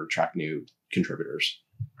other or attract new contributors.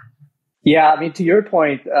 Yeah, I mean, to your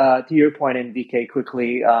point, NVK,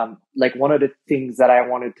 quickly, one of the things that I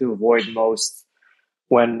wanted to avoid most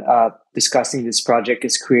when discussing this project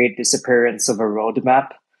is create disappearance of a roadmap.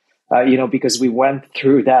 Because we went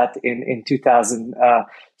through that in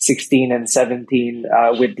 2016 and 17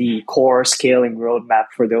 with the core scaling roadmap.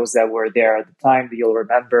 For those that were there at the time, you'll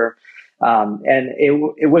remember, and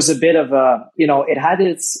it was a bit of a, it had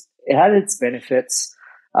its benefits,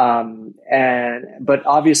 but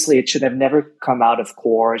obviously it should have never come out of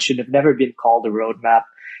core. It should have never been called a roadmap.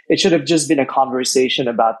 It should have just been a conversation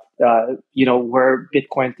about where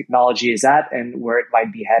Bitcoin technology is at and where it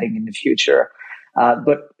might be heading in the future.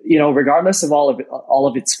 But regardless of all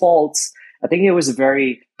of its faults, I think it was a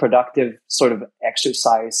very productive sort of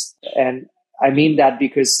exercise. And I mean that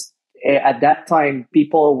because at that time,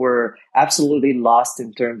 people were absolutely lost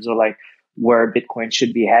in terms of where Bitcoin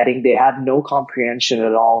should be heading. They had no comprehension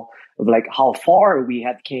at all of how far we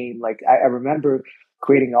had came. I remember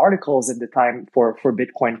creating articles at the time for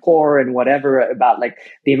Bitcoin Core and whatever about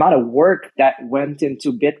the amount of work that went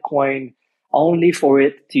into Bitcoin only for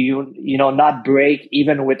it to, not break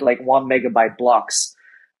even with 1 megabyte blocks.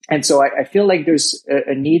 And so I feel there's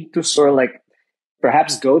a need to sort of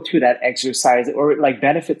perhaps go through that exercise, or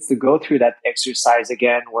benefits to go through that exercise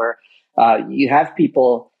again, where you have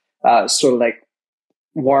people sort of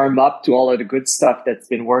warm up to all of the good stuff that's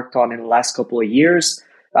been worked on in the last couple of years,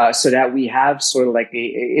 so that we have sort of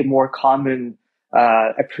a more common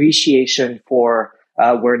appreciation for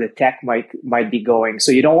where the tech might be going.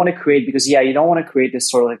 So you don't want to create, because you don't want to create this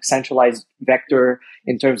sort of like centralized vector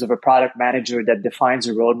in terms of a product manager that defines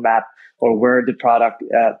a roadmap or where the product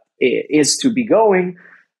is to be going.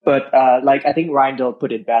 But like I think Rijndael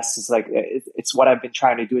put it best, is like it's what I've been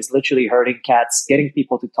trying to do, is literally herding cats, getting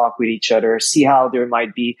people to talk with each other, see how there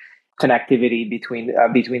might be connectivity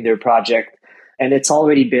between their project. And it's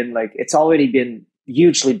already been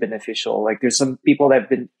hugely beneficial. Like there's some people that I've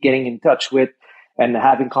been getting in touch with and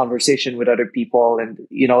having conversation with other people. And,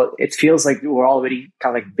 it feels like we're already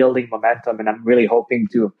kind of like building momentum, and I'm really hoping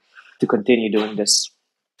to continue doing this.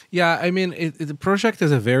 Yeah, I mean, the project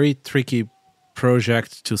is a very tricky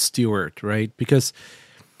project to steward, right? Because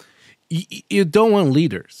you don't want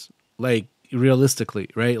leaders, like realistically,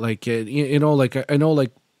 right? Like, like I know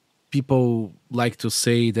like people like to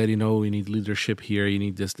say that, you need leadership here, you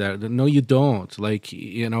need this, that. No, you don't. Like,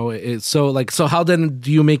 so how then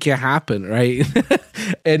do you make it happen, right?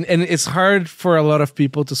 and it's hard for a lot of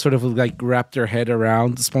people to sort of like wrap their head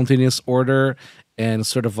around spontaneous order and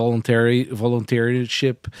sort of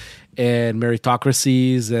volunteership and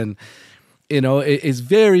meritocracies. And, it's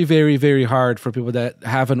very, very, very hard for people that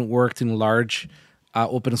haven't worked in large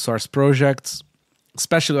open source projects.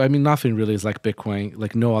 Especially, I mean, nothing really is like Bitcoin.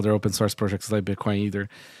 Like no other open source project is like Bitcoin either.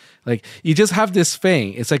 Like you just have this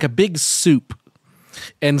thing. It's like a big soup,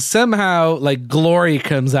 and somehow like glory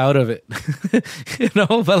comes out of it.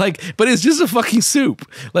 But it's just a fucking soup.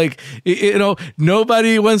 Like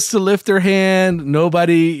nobody wants to lift their hand.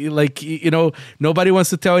 Nobody nobody wants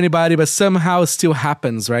to tell anybody, but somehow it still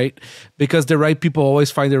happens, right? Because the right people always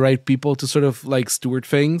find the right people to sort of like steward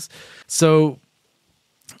things. So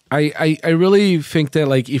I really think that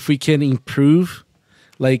like if we can improve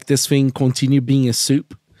like this thing, continue being a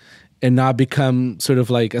soup and not become sort of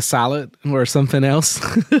like a salad or something else,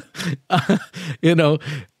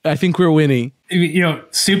 I think we're winning.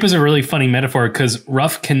 Soup is a really funny metaphor because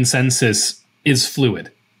rough consensus is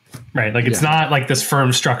fluid, right? Like it's not like this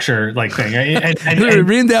firm structure like thing. And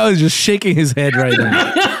Rijndael is just shaking his head right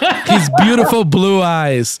now. His beautiful blue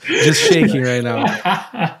eyes just shaking right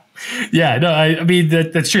now. Yeah, no, I mean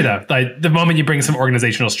that's true though. Like the moment you bring some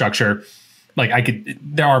organizational structure,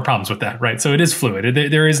 there are problems with that, right? So it is fluid.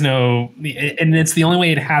 There is no, and it's the only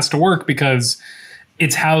way it has to work because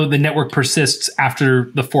it's how the network persists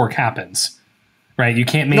after the fork happens, right? You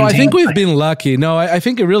can't maintain. No, I think we've been lucky. No, I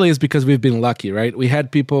think it really is because we've been lucky, right? We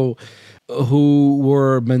had people who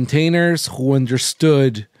were maintainers who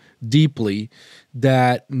understood deeply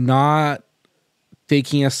that not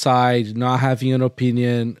taking a side, not having an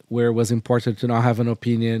opinion where it was important to not have an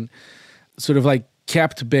opinion, sort of like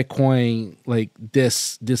kept Bitcoin like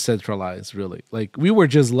decentralized, really. Like we were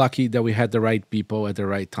just lucky that we had the right people at the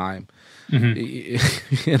right time.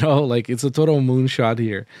 Mm-hmm. Like it's a total moonshot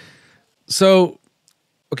here. So,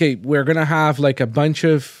 okay, we're going to have like a bunch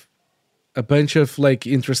of like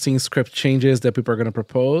interesting script changes that people are going to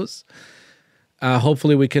propose.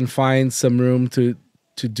 Hopefully we can find some room to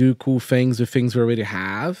do cool things with things we already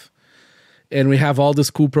have. And we have all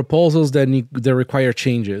these cool proposals that require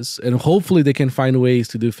changes. And hopefully they can find ways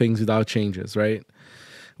to do things without changes, right?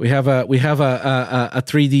 We have a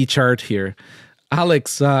 3D chart here.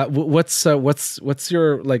 Alex, what's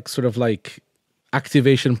your like sort of like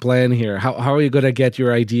activation plan here? How are you going to get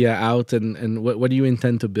your idea out and what do you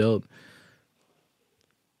intend to build?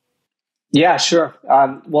 Yeah, sure.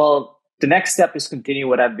 Well, the next step is continue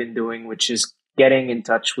what I've been doing, which is getting in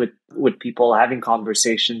touch with people, having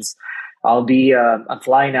conversations. I'm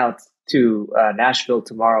flying out to Nashville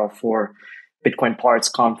tomorrow for Bitcoin Parts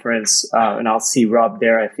conference, and I'll see Rob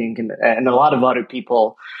there, I think, and a lot of other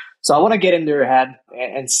people. So I want to get in their head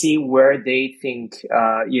and see where they think,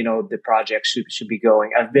 the project should be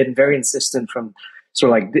going. I've been very insistent from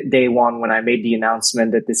sort of like day one when I made the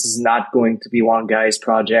announcement that this is not going to be one guy's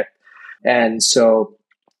project. And so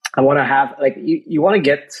I want to have like, you want to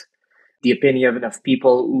get the opinion of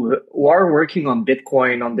people who are working on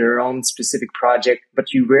Bitcoin on their own specific project,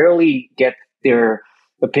 but you rarely get their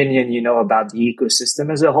opinion, about the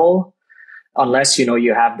ecosystem as a whole, unless,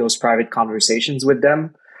 you have those private conversations with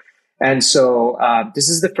them. And so this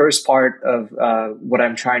is the first part of what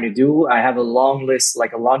I'm trying to do. I have a long list,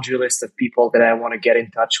 like a laundry list of people that I want to get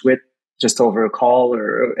in touch with just over a call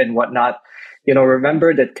and whatnot.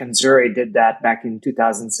 Remember that Kanzure did that back in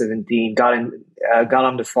 2017, got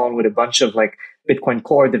on the phone with a bunch of like Bitcoin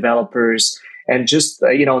Core developers and just,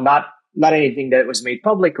 not anything that was made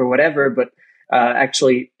public or whatever, but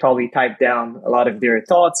actually probably typed down a lot of their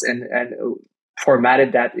thoughts and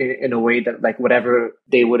formatted that in a way that like whatever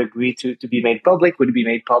they would agree to be made public would be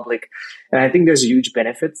made public. And I think there's a huge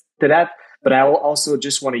benefit to that. but I will also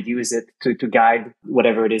just want to use it to guide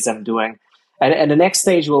whatever it is I'm doing. And the next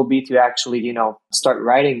stage will be to actually, start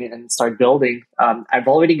writing and start building. I've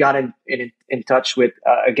already gotten in touch with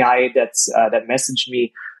a guy that messaged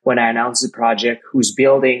me when I announced the project, who's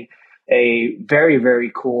building a very,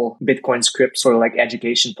 very cool Bitcoin script sort of like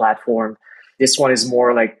education platform. This one is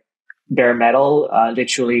more like bare metal,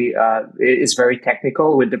 literally is very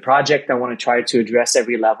technical. With the project, I want to try to address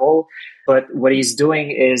every level. But what he's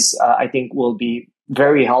doing is, I think, will be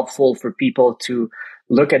very helpful for people to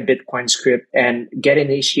look at Bitcoin script and get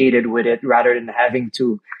initiated with it rather than having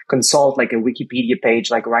to consult like a Wikipedia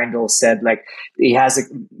page, like Rijndael said. Like, he has a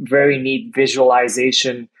very neat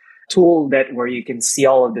visualization tool where you can see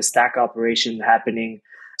all of the stack operation happening.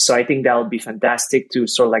 So I think that would be fantastic to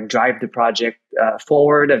sort of like drive the project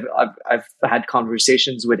forward. I've had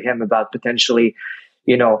conversations with him about potentially,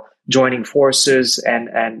 joining forces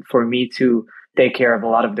and for me to take care of a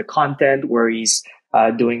lot of the content where he's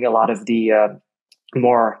doing a lot of the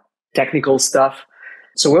more technical stuff.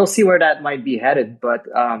 So we'll see where that might be headed. But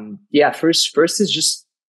first is just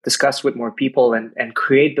discuss with more people and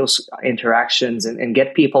create those interactions and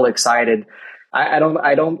get people excited. I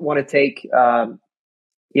don't want to take, I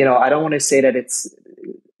don't want to say that it's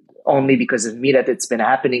only because of me that it's been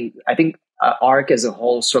happening. I think ARC as a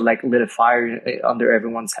whole sort of like lit a fire under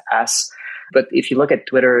everyone's ass. But if you look at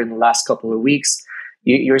Twitter in the last couple of weeks,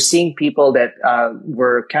 you're seeing people that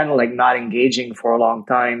were kind of like not engaging for a long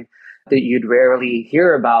time that you'd rarely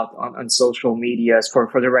hear about on social media for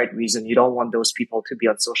the right reason. You don't want those people to be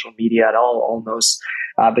on social media at all, almost.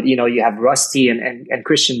 But, you have Rusty and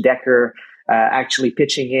Christian Decker actually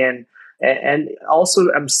pitching in. And also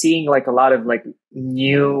I'm seeing like a lot of like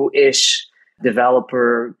new-ish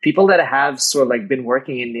developer, people that have sort of like been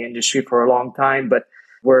working in the industry for a long time, but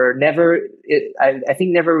were I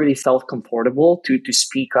think never really felt comfortable to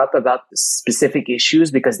speak up about specific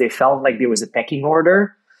issues because they felt like there was a pecking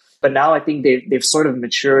order. But now I think they've sort of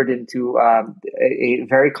matured into a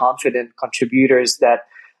very confident contributors that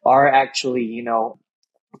are actually,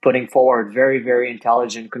 putting forward very, very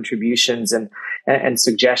intelligent contributions and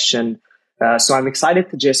suggestion. So I'm excited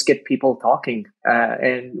to just get people talking,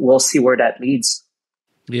 and we'll see where that leads.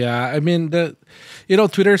 Yeah, I mean,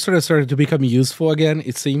 Twitter sort of started to become useful again,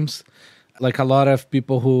 it seems. Like a lot of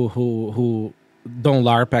people who don't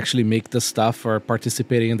LARP actually make the stuff or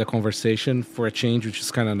participating in the conversation for a change, which is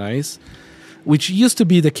kind of nice, which used to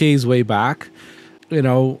be the case way back.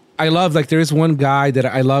 I love, like, there is one guy that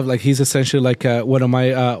I love, like, he's essentially like one of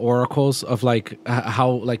my oracles of like how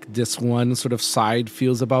like this one sort of side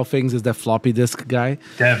feels about things is the floppy disk guy.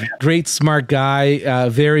 Dev. Great, smart guy,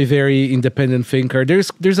 very, very independent thinker.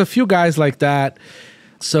 There's a few guys like that.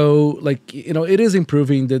 So like, it is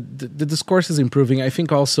improving. The discourse is improving. I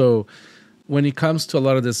think also when it comes to a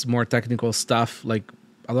lot of this more technical stuff, like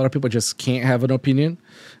a lot of people just can't have an opinion.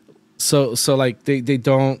 So like they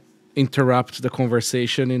don't interrupt the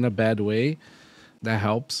conversation in a bad way. That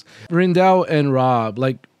helps. Rijndael and Rob,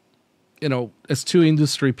 like, as two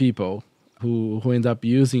industry people who end up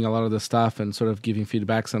using a lot of the stuff and sort of giving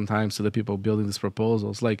feedback sometimes to the people building these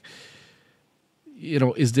proposals, like,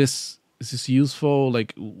 is this useful?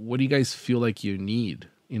 Like, what do you guys feel like you need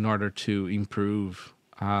in order to improve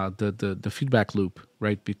the feedback loop,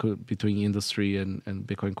 right, between industry and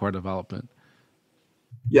Bitcoin core development?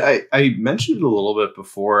 Yeah, I mentioned it a little bit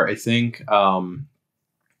before. I think, I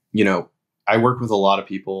work with a lot of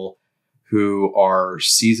people who are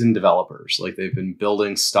seasoned developers. Like, they've been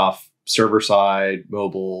building stuff server side,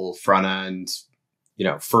 mobile, front end,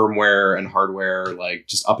 firmware and hardware, like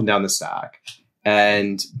just up and down the stack.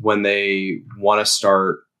 And when they want to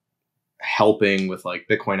start helping with like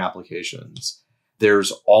Bitcoin applications,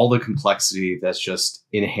 there's all the complexity that's just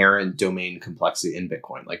inherent domain complexity in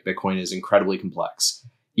Bitcoin. Like, Bitcoin is incredibly complex.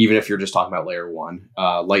 Even if you're just talking about layer one,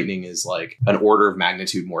 Lightning is like an order of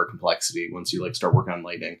magnitude more complexity once you like start working on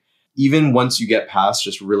Lightning. Even once you get past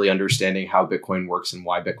just really understanding how Bitcoin works and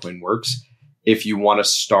why Bitcoin works, if you want to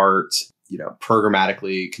start,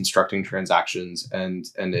 programmatically constructing transactions and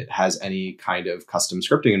it has any kind of custom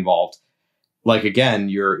scripting involved, like, again,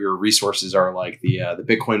 your resources are like the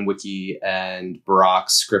Bitcoin Wiki and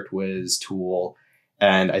Barak's ScriptWiz tool.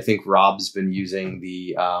 And I think Rob's been using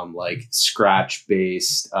the like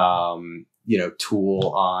Scratch-based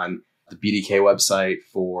tool on the BDK website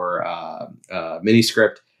for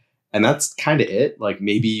Miniscript, and that's kind of it. Like,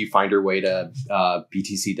 maybe you find your way to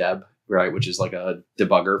BTC Deb, right, which is like a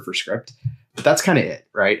debugger for script, but that's kind of it,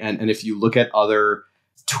 right? And if you look at other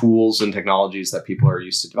tools and technologies that people are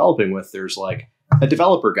used to developing with, there's like a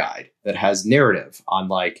developer guide that has narrative on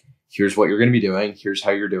like, here's what you're going to be doing. Here's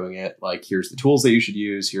how you're doing it. Like, here's the tools that you should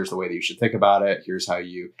use. Here's the way that you should think about it. Here's how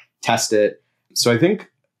you test it. So I think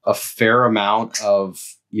a fair amount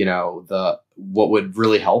of, what would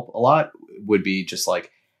really help a lot would be just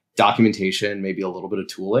like documentation, maybe a little bit of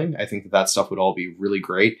tooling. I think that stuff would all be really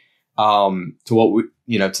great. To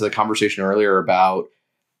the conversation earlier about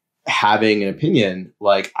having an opinion,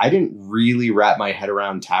 like I didn't really wrap my head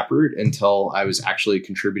around Taproot until I was actually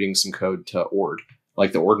contributing some code to Ord,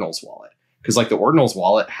 like the Ordinals wallet. Because like the Ordinals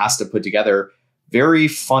wallet has to put together very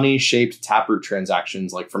funny shaped Taproot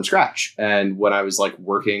transactions like from scratch. And when I was like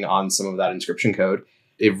working on some of that inscription code,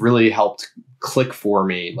 it really helped click for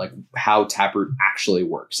me like how Taproot actually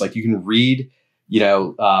works. Like you can read,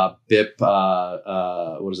 BIP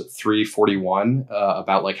 341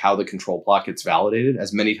 about like how the control block gets validated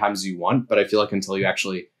as many times as you want. But I feel like until you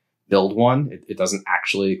actually build one, it doesn't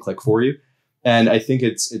actually click for you. And I think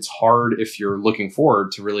it's hard if you're looking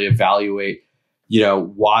forward to really evaluate,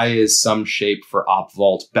 why is some shape for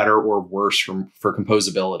opvault better or worse for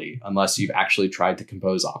composability, unless you've actually tried to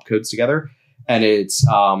compose opcodes together. And it's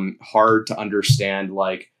hard to understand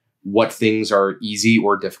like what things are easy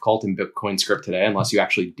or difficult in Bitcoin script today, unless you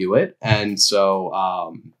actually do it. And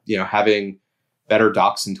so, having better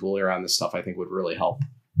docs and tooling around this stuff, I think would really help.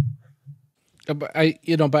 But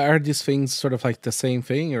are these things sort of like the same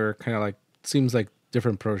thing, or kind of like seems like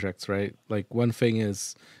different projects, right? Like one thing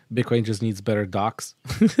is Bitcoin just needs better docs.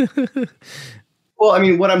 Well, I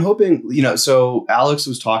mean, what I'm hoping, so Alex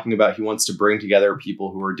was talking about he wants to bring together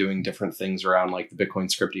people who are doing different things around like the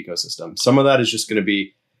Bitcoin script ecosystem. Some of that is just going to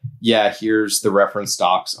be, here's the reference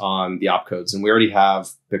docs on the opcodes. And we already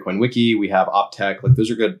have Bitcoin Wiki, we have OpTech, like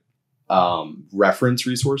those are good reference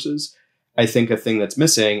resources. I think a thing that's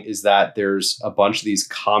missing is that there's a bunch of these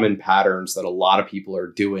common patterns that a lot of people are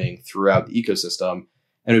doing throughout the ecosystem.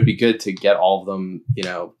 And it would be good to get all of them,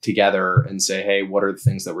 together and say, hey, what are the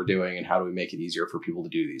things that we're doing and how do we make it easier for people to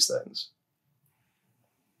do these things?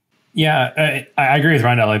 Yeah, I agree with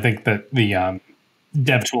Rijndael. I think that the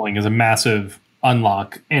dev tooling is a massive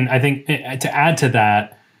unlock. And I think to add to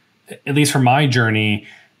that, at least for my journey,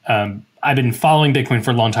 I've been following Bitcoin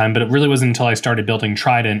for a long time, but it really wasn't until I started building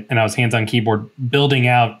Trident and I was hands-on keyboard building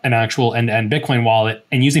out an actual end-to-end Bitcoin wallet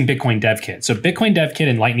and using Bitcoin Dev Kit. So Bitcoin Dev Kit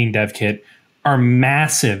and Lightning Dev Kit are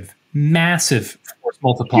massive force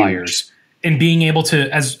multipliers. And being able to,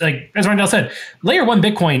 as Rijndael said, layer one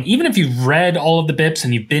Bitcoin, even if you've read all of the BIPs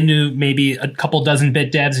and you've been to maybe a couple dozen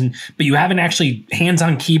bit devs, but you haven't actually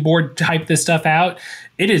hands-on keyboard type this stuff out,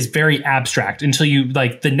 it is very abstract until you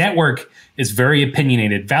the network is very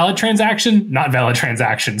opinionated. Valid transaction, not valid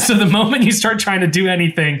transaction. So the moment you start trying to do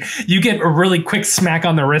anything, you get a really quick smack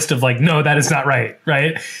on the wrist of no, that is not right,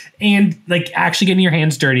 right? And actually getting your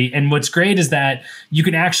hands dirty. And what's great is that you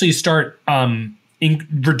can actually start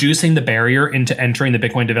reducing the barrier into entering the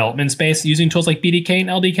Bitcoin development space using tools like BDK and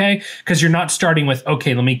LDK, because you're not starting with,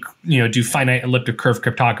 okay, let me do finite elliptic curve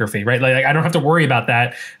cryptography, right? I don't have to worry about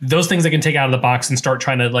that. Those things I can take out of the box and start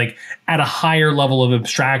trying to at a higher level of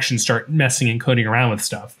abstraction, start messing and coding around with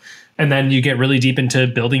stuff. And then you get really deep into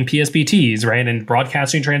building PSBTs, right? And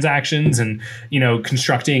broadcasting transactions and,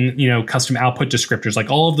 constructing, custom output descriptors,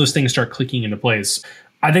 all of those things start clicking into place.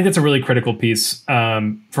 I think that's a really critical piece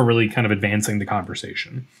for really kind of advancing the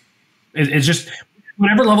conversation. It's just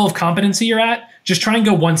whatever level of competency you're at, just try and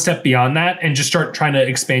go one step beyond that and just start trying to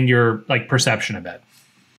expand your perception a bit.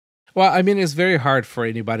 Well, I mean, it's very hard for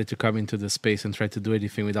anybody to come into this space and try to do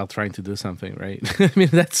anything without trying to do something, right? I mean,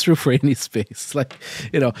 that's true for any space.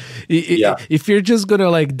 If you're just going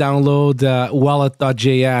to download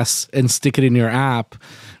wallet.js and stick it in your app,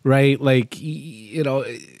 right?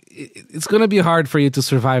 It's going to be hard for you to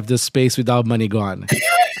survive this space without money gone.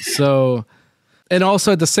 So, and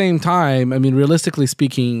also at the same time, I mean, realistically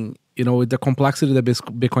speaking, with the complexity that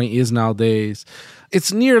Bitcoin is nowadays,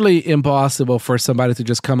 it's nearly impossible for somebody to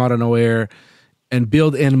just come out of nowhere and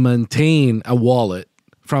build and maintain a wallet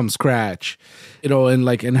from scratch,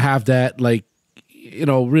 and have that really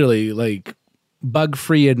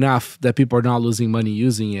bug-free enough that people are not losing money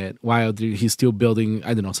using it while he's still building,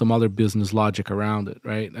 some other business logic around it,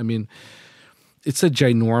 right? I mean, it's a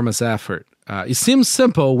ginormous effort. It seems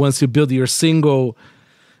simple once you build your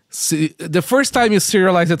the first time you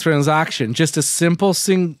serialize a transaction, just a simple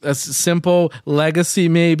legacy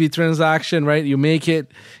maybe transaction, right? You make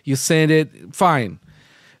it, you send it, fine.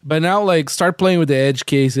 But now start playing with the edge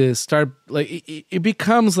cases, it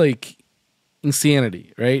becomes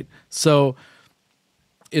insanity, right? So,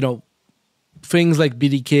 things like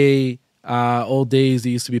BDK, old days,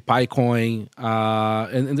 there used to be PyCoin,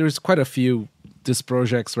 and there's quite a few these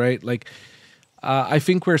projects, right? I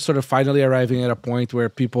think we're sort of finally arriving at a point where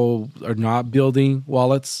people are not building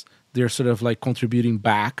wallets. They're sort of like contributing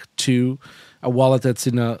back to a wallet that's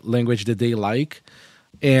in a language that they like.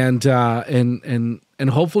 And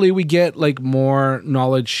hopefully we get like more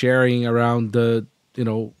knowledge sharing around the,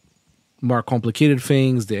 more complicated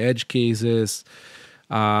things, the edge cases,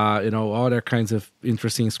 other kinds of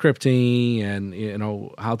interesting scripting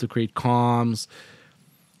and, how to create comms.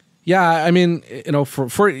 Yeah, I mean,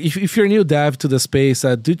 for if you're a new dev to the space,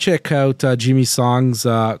 do check out Jimmy Song's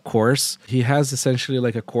course. He has essentially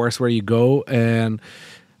like a course where you go and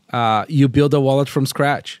you build a wallet from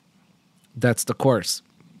scratch. That's the course.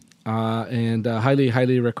 And highly,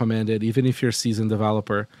 highly recommended, even if you're a seasoned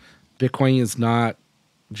developer. Bitcoin is not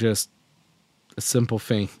just a simple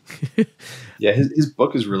thing. Yeah, his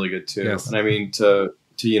book is really good too. Yes. And I mean, to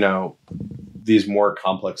these more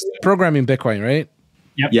complex things. Programming Bitcoin, right?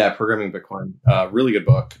 Yep. Yeah, Programming Bitcoin. Really good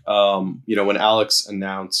book. When Alex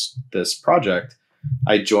announced this project,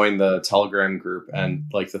 I joined the Telegram group, and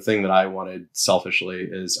like the thing that I wanted selfishly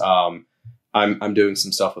is I'm doing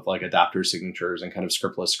some stuff with like adapter signatures and kind of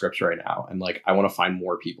scriptless scripts right now. And like I want to find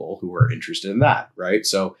more people who are interested in that, right?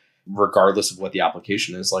 So regardless of what the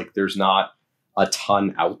application is, like there's not a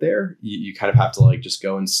ton out there. You kind of have to like just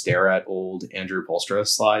go and stare at old Andrew Polstra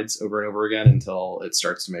slides over and over again until it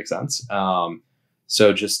starts to make sense.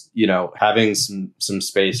 So just, having some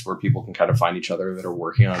space where people can kind of find each other that are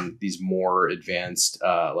working on these more advanced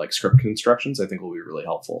like script constructions, I think will be really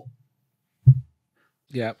helpful.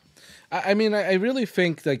 Yeah. I mean, I really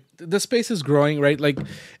think like the space is growing, right? Like,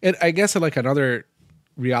 I guess like another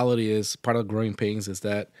reality is part of growing pains is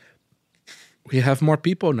that we have more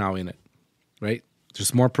people now in it, right?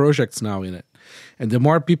 There's more projects now in it. And the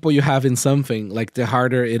more people you have in something, like the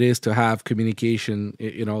harder it is to have communication,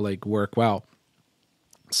 like work well.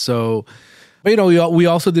 So, but, we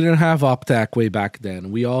also didn't have OpTech way back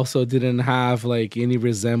then. We also didn't have like any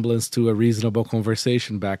resemblance to a reasonable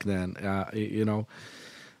conversation back then.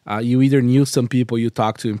 You either knew some people you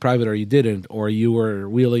talked to in private or you didn't, or you were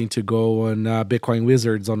willing to go on Bitcoin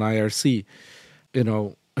Wizards on IRC.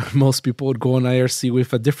 Most people would go on IRC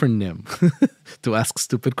with a different NIM to ask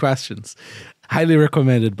stupid questions. Highly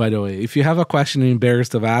recommended, by the way. If you have a question you're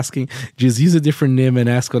embarrassed of asking, just use a different NIM and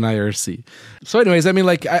ask on IRC. So anyways, I mean,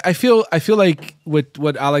 like, I feel like with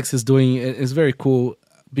what Alex is doing is very cool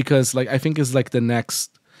because, like, I think is like the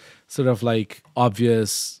next sort of like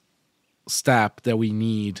obvious step that we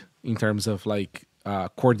need in terms of like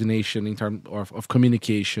coordination, in terms of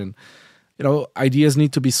communication. Ideas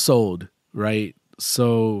need to be sold, right?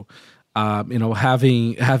 So,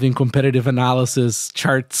 having competitive analysis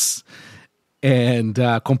charts and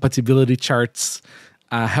compatibility charts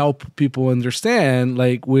help people understand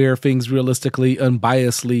like where things realistically,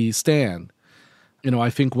 unbiasedly stand.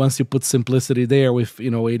 I think once you put simplicity there with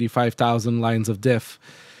 85,000 lines of diff,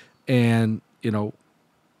 and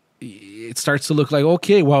it starts to look like,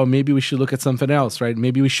 okay, well, maybe we should look at something else, right?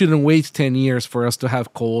 Maybe we shouldn't wait 10 years for us to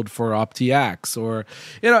have code for OpTX, or,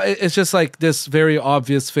 it's just like this very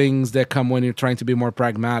obvious things that come when you're trying to be more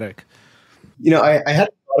pragmatic. I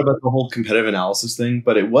hadn't thought about the whole competitive analysis thing,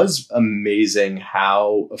 but it was amazing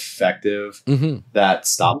how effective that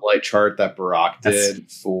stoplight chart that Barack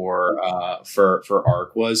did for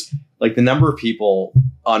ARC was. Like the number of people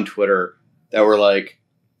on Twitter that were like,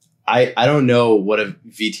 I don't know what a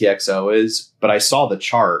VTXO is, but I saw the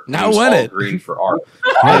chart. Now what it green for ARC.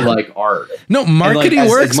 I like ARC. No, marketing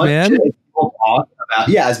works, man.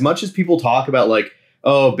 As much as people talk about like,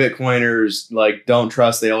 oh, Bitcoiners like don't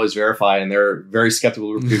trust, they always verify, and they're very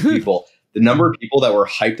skeptical of people. The number of people that were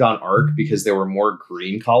hyped on ARC because there were more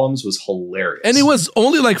green columns was hilarious. And it was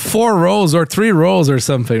only like 4 rows or 3 rows or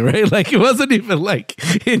something, right? Like it wasn't even like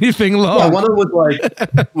anything long. Yeah, one of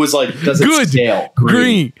them was like does it good scale?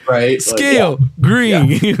 Green. Right? Scale, like,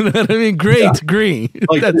 green. Yeah. You know what I mean? Great, green.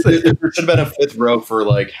 Like there should have been a 5th row for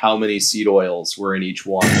like how many seed oils were in each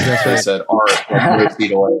one. That's right. I said ARC, like,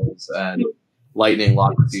 seed oils, and Lightning,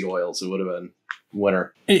 lots of seed oils. It would have been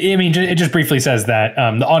winner. I mean, it just briefly says that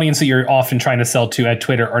the audience that you're often trying to sell to at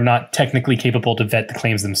Twitter are not technically capable to vet the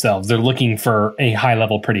claims themselves. They're looking for a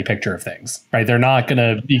high-level, pretty picture of things, right? They're not going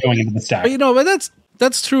to be going into the stack. But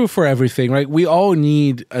that's true for everything, right? We all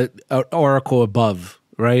need an oracle above,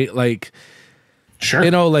 right? Like, sure.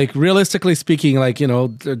 Like realistically speaking, like,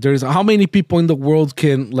 there's how many people in the world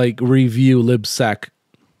can like review libsec?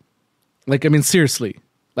 Like, I mean, seriously,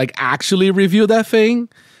 like actually review that thing?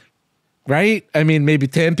 Right? I mean, maybe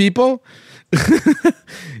 10 people,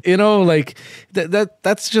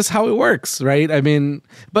 that's just how it works. Right? I mean,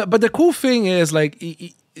 but the cool thing is like,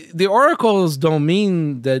 the oracles don't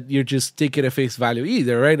mean that you're just taking at face value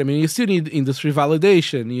either, right? I mean, you still need industry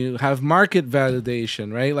validation. You have market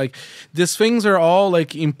validation, right? Like these things are all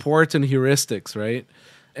like important heuristics, right?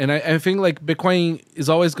 And I think like Bitcoin is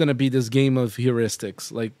always going to be this game of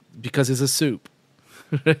heuristics, like because it's a soup.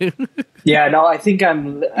 Right? Yeah, no, I think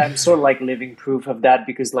I'm sort of like living proof of that,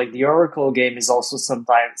 because like the oracle game is also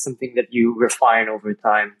sometimes something that you refine over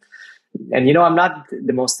time. And, I'm not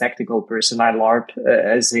the most technical person. I LARP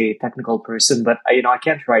as a technical person, but I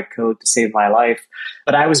can't write code to save my life.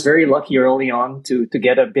 But I was very lucky early on to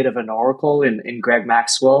get a bit of an oracle in Greg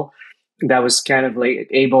Maxwell that was kind of like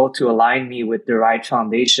able to align me with the right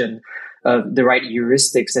foundation of the right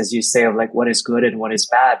heuristics, as you say, of like what is good and what is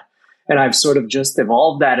bad. And I've sort of just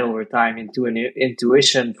evolved that over time into an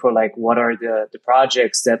intuition for like what are the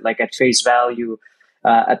projects that like at face value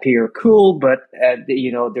appear cool, but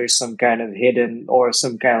there's some kind of hidden or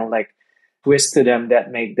some kind of like twist to them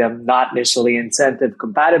that make them not necessarily incentive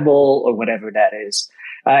compatible or whatever that is.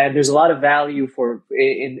 And there's a lot of value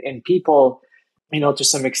in people, to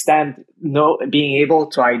some extent, being able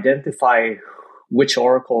to identify which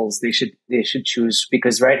oracles they should choose,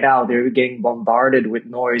 because right now they're getting bombarded with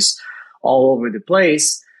noise all over the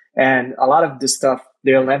place, and a lot of this stuff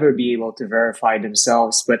they'll never be able to verify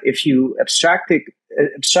themselves. But if you abstract it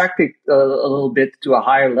a little bit to a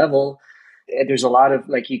higher level, there's a lot of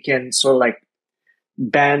like you can sort of like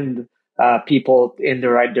bend people in the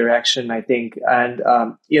right direction, I think. And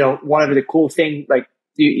one of the cool things, like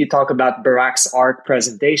you talk about Barak's art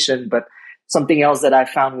presentation, but something else that I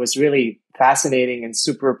found was really fascinating and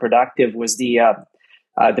super productive was the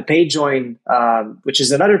PayJoin, which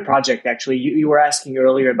is another project. Actually, you were asking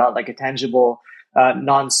earlier about like a tangible,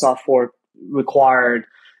 non-software required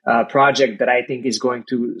project that I think is going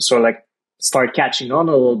to sort of like start catching on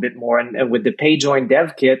a little bit more. And with the PayJoin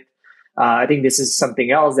dev kit, I think this is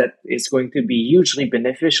something else that is going to be hugely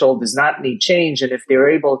beneficial, does not need change. And if they're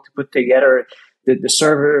able to put together the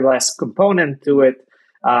serverless component to it,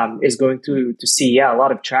 is going to see, a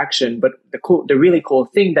lot of traction. But the really cool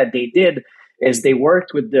thing that they did is they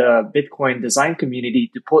worked with the Bitcoin design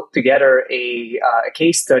community to put together a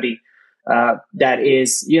case study that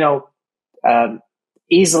is,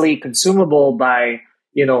 easily consumable by,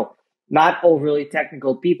 not overly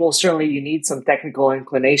technical people. Certainly you need some technical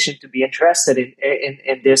inclination to be interested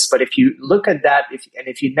in this. But if you look at that,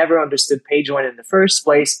 if you never understood PayJoin in the first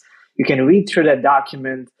place, you can read through that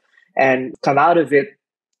document and come out of it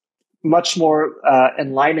much more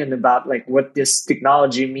enlightened about like what this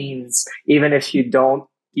technology means, even if you don't,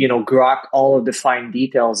 grok all of the fine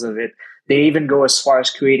details of it. They even go as far as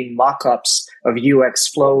creating mock-ups of UX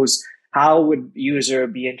flows. How would user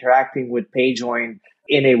be interacting with PayJoin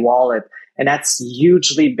in a wallet? And that's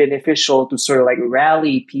hugely beneficial to sort of like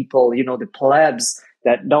rally people, the plebs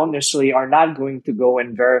that don't necessarily are not going to go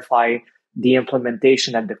and verify the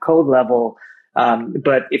implementation at the code level.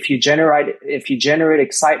 But if you generate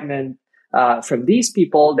excitement from these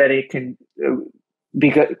people, that it can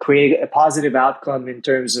create a positive outcome in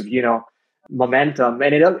terms of momentum,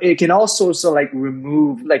 and it can also so like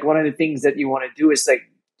remove, like one of the things that you want to do is like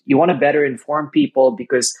you want to better inform people,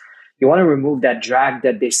 because you want to remove that drag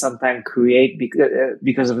that they sometimes create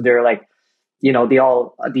because of their like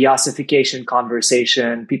the ossification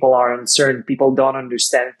conversation. People are uncertain, people don't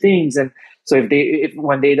understand things, and so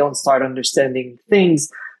when they don't start understanding things,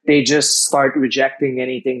 they just start rejecting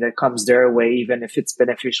anything that comes their way, even if it's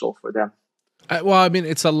beneficial for them. Well, I mean,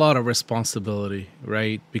 it's a lot of responsibility,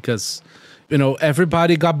 right? Because,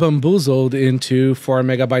 everybody got bamboozled into 4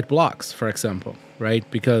 megabyte blocks, for example, right?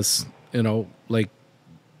 Because, like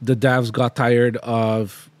the devs got tired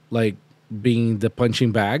of like being the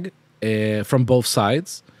punching bag from both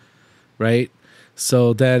sides, right?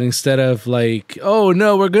 So that instead of like, oh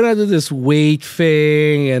no, we're gonna do this weight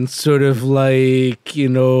thing and sort of like,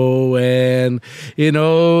 and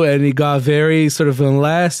it got very sort of,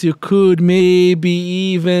 unless you could maybe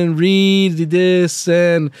even read this,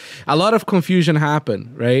 and a lot of confusion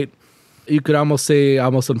happened, right? You could almost say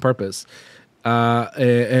almost on purpose.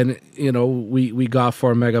 And we got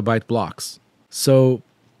 4 megabyte blocks. So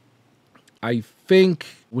I think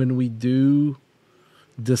when we do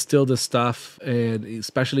distill the stuff and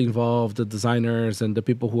especially involve the designers and the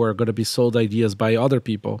people who are going to be sold ideas by other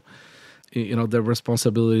people, the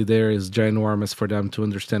responsibility there is ginormous for them to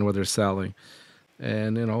understand what they're selling.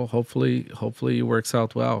 And, hopefully it works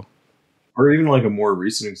out well. Or even like a more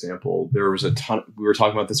recent example, there was a ton, we were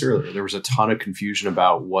talking about this earlier, there was a ton of confusion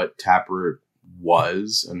about what Taproot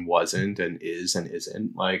was and wasn't and is and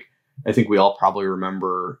isn't. Like, I think we all probably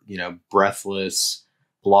remember, breathless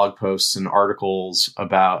blog posts and articles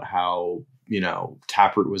about how,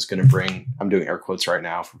 Taproot was going to bring, I'm doing air quotes right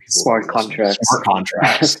now for people. Smart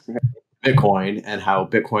contracts. Bitcoin, and how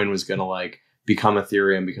Bitcoin was going to like become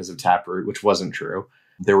Ethereum because of Taproot, which wasn't true.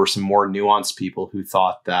 There were some more nuanced people who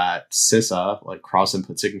thought that CISA, like cross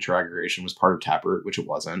input signature aggregation, was part of Taproot, which it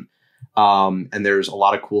wasn't. And there's a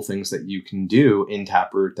lot of cool things that you can do in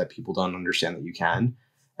Taproot that people don't understand that you can.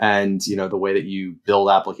 And, the way that you build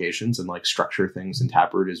applications and like structure things in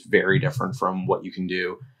Taproot is very different from what you can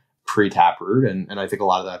do pre-Taproot. And I think a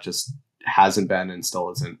lot of that just hasn't been and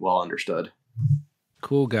still isn't well understood.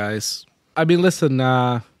 Cool, guys. I mean, listen,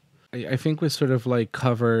 I think we sort of like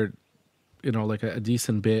covered, like a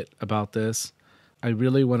decent bit about this. I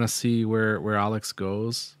really want to see where Alex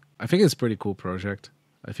goes. I think it's a pretty cool project.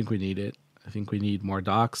 I think we need it. I think we need more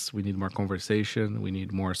docs. We need more conversation. We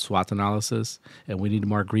need more SWOT analysis, and we need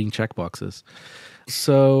more green checkboxes.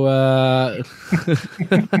 So,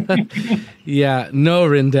 yeah, no,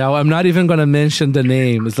 Rijndael. I'm not even going to mention the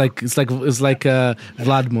name. It's like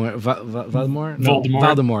Vladimir. Vladimir? No,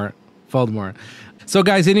 Voldemort. So,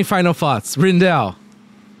 guys, any final thoughts? Rijndael,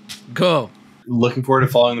 go. Looking forward to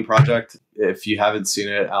following the project. If you haven't seen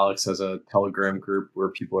it, Alex has a Telegram group where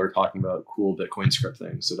people are talking about cool Bitcoin script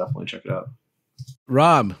things. So definitely check it out.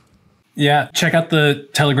 Rob. Yeah, check out the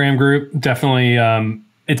Telegram group. Definitely,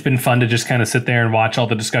 it's been fun to just kind of sit there and watch all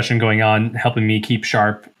the discussion going on, helping me keep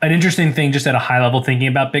sharp. An interesting thing, just at a high level, thinking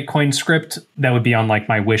about Bitcoin script that would be on like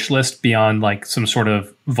my wish list beyond like some sort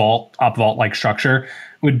of op vault like structure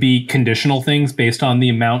would be conditional things based on the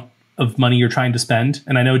amount of money you're trying to spend.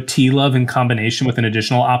 And I know TLove in combination with an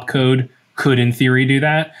additional opcode could in theory do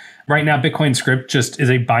that. Right now, Bitcoin script just is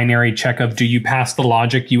a binary check of, do you pass the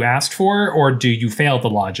logic you asked for or do you fail the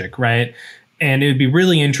logic, right? And it would be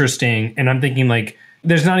really interesting. And I'm thinking like,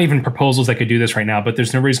 there's not even proposals that could do this right now, but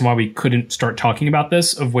there's no reason why we couldn't start talking about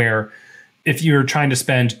this, of where if you're trying to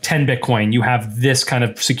spend 10 Bitcoin, you have this kind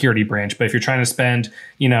of security branch. But if you're trying to spend,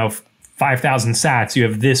 5,000 sats, you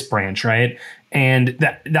have this branch, right? And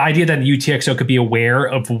the idea that UTXO could be aware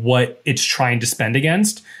of what it's trying to spend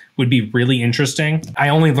against would be really interesting. I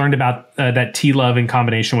only learned about that TLove in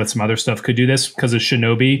combination with some other stuff could do this because of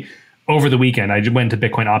Shinobi over the weekend. I just went to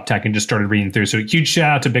Bitcoin OpTech and just started reading through. So huge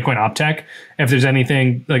shout out to Bitcoin OpTech. If there's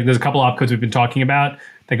anything, like there's a couple opcodes we've been talking about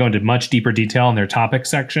that go into much deeper detail in their topic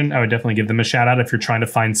section, I would definitely give them a shout out if you're trying to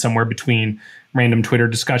find somewhere between random Twitter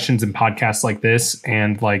discussions and podcasts like this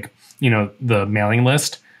and like, the mailing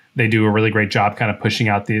list. They do a really great job kind of pushing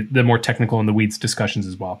out the more technical and the weeds discussions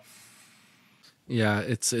as well. Yeah,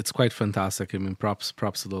 it's quite fantastic. I mean, props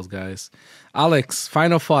to those guys. Alex,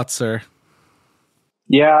 final thoughts, sir.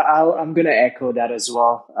 Yeah, I'm going to echo that as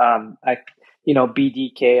well.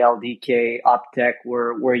 BDK, LDK, OpTech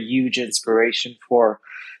were huge inspiration for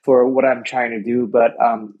what I'm trying to do. But,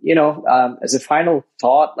 as a final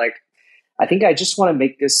thought, like, I think I just want to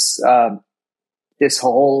make this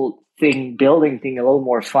whole building thing a little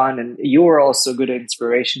more fun. And you were also good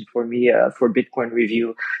inspiration for me for Bitcoin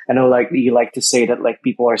Review. I know like you like to say that like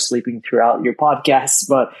people are sleeping throughout your podcasts,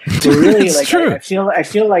 but really like I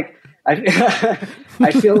feel like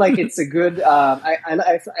I feel like it's a good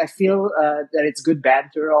I feel that it's good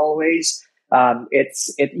banter always.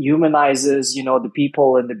 It humanizes, the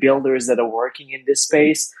people and the builders that are working in this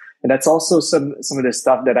space. And that's also some of the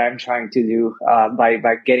stuff that I'm trying to do by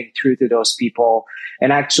getting through to those people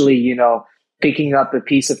and actually, picking up a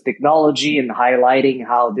piece of technology and highlighting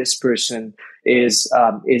how this person is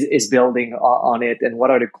building on it and what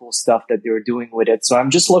are the cool stuff that they're doing with it. So I'm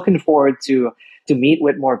just looking forward to meet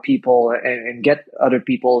with more people and get other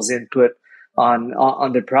people's input on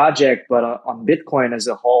the project, but on Bitcoin as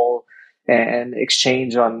a whole and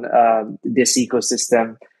exchange on this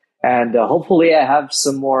ecosystem. And hopefully I have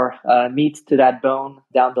some more meat to that bone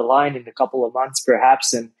down the line in a couple of months,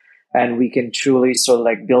 perhaps, and we can truly sort of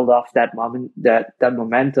like build off that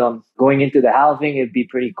momentum. Going into the halving, it'd be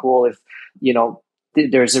pretty cool if,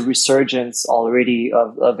 there's a resurgence already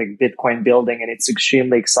of like Bitcoin building, and it's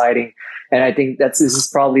extremely exciting. And I think this is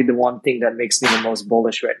probably the one thing that makes me the most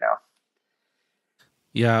bullish right now.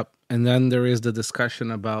 Yeah, and then there is the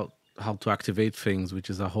discussion about how to activate things, which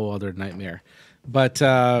is a whole other nightmare. But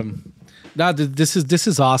this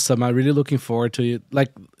is awesome. I'm really looking forward to it.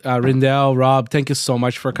 Like Rijndael, Rob, thank you so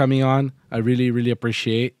much for coming on. I really, really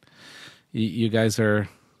appreciate. You guys are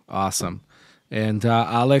awesome. And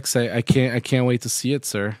Alex, I can't wait to see it,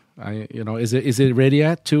 sir. Is it ready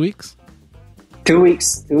yet? 2 weeks? 2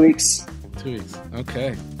 weeks. 2 weeks. 2 weeks.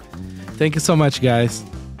 Okay. Thank you so much, guys.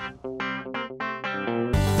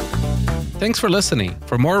 Thanks for listening.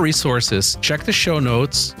 For more resources, check the show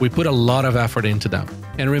notes. We put a lot of effort into them.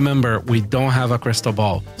 And remember, we don't have a crystal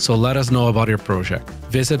ball, so let us know about your project.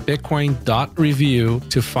 Visit bitcoin.review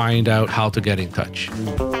to find out how to get in touch.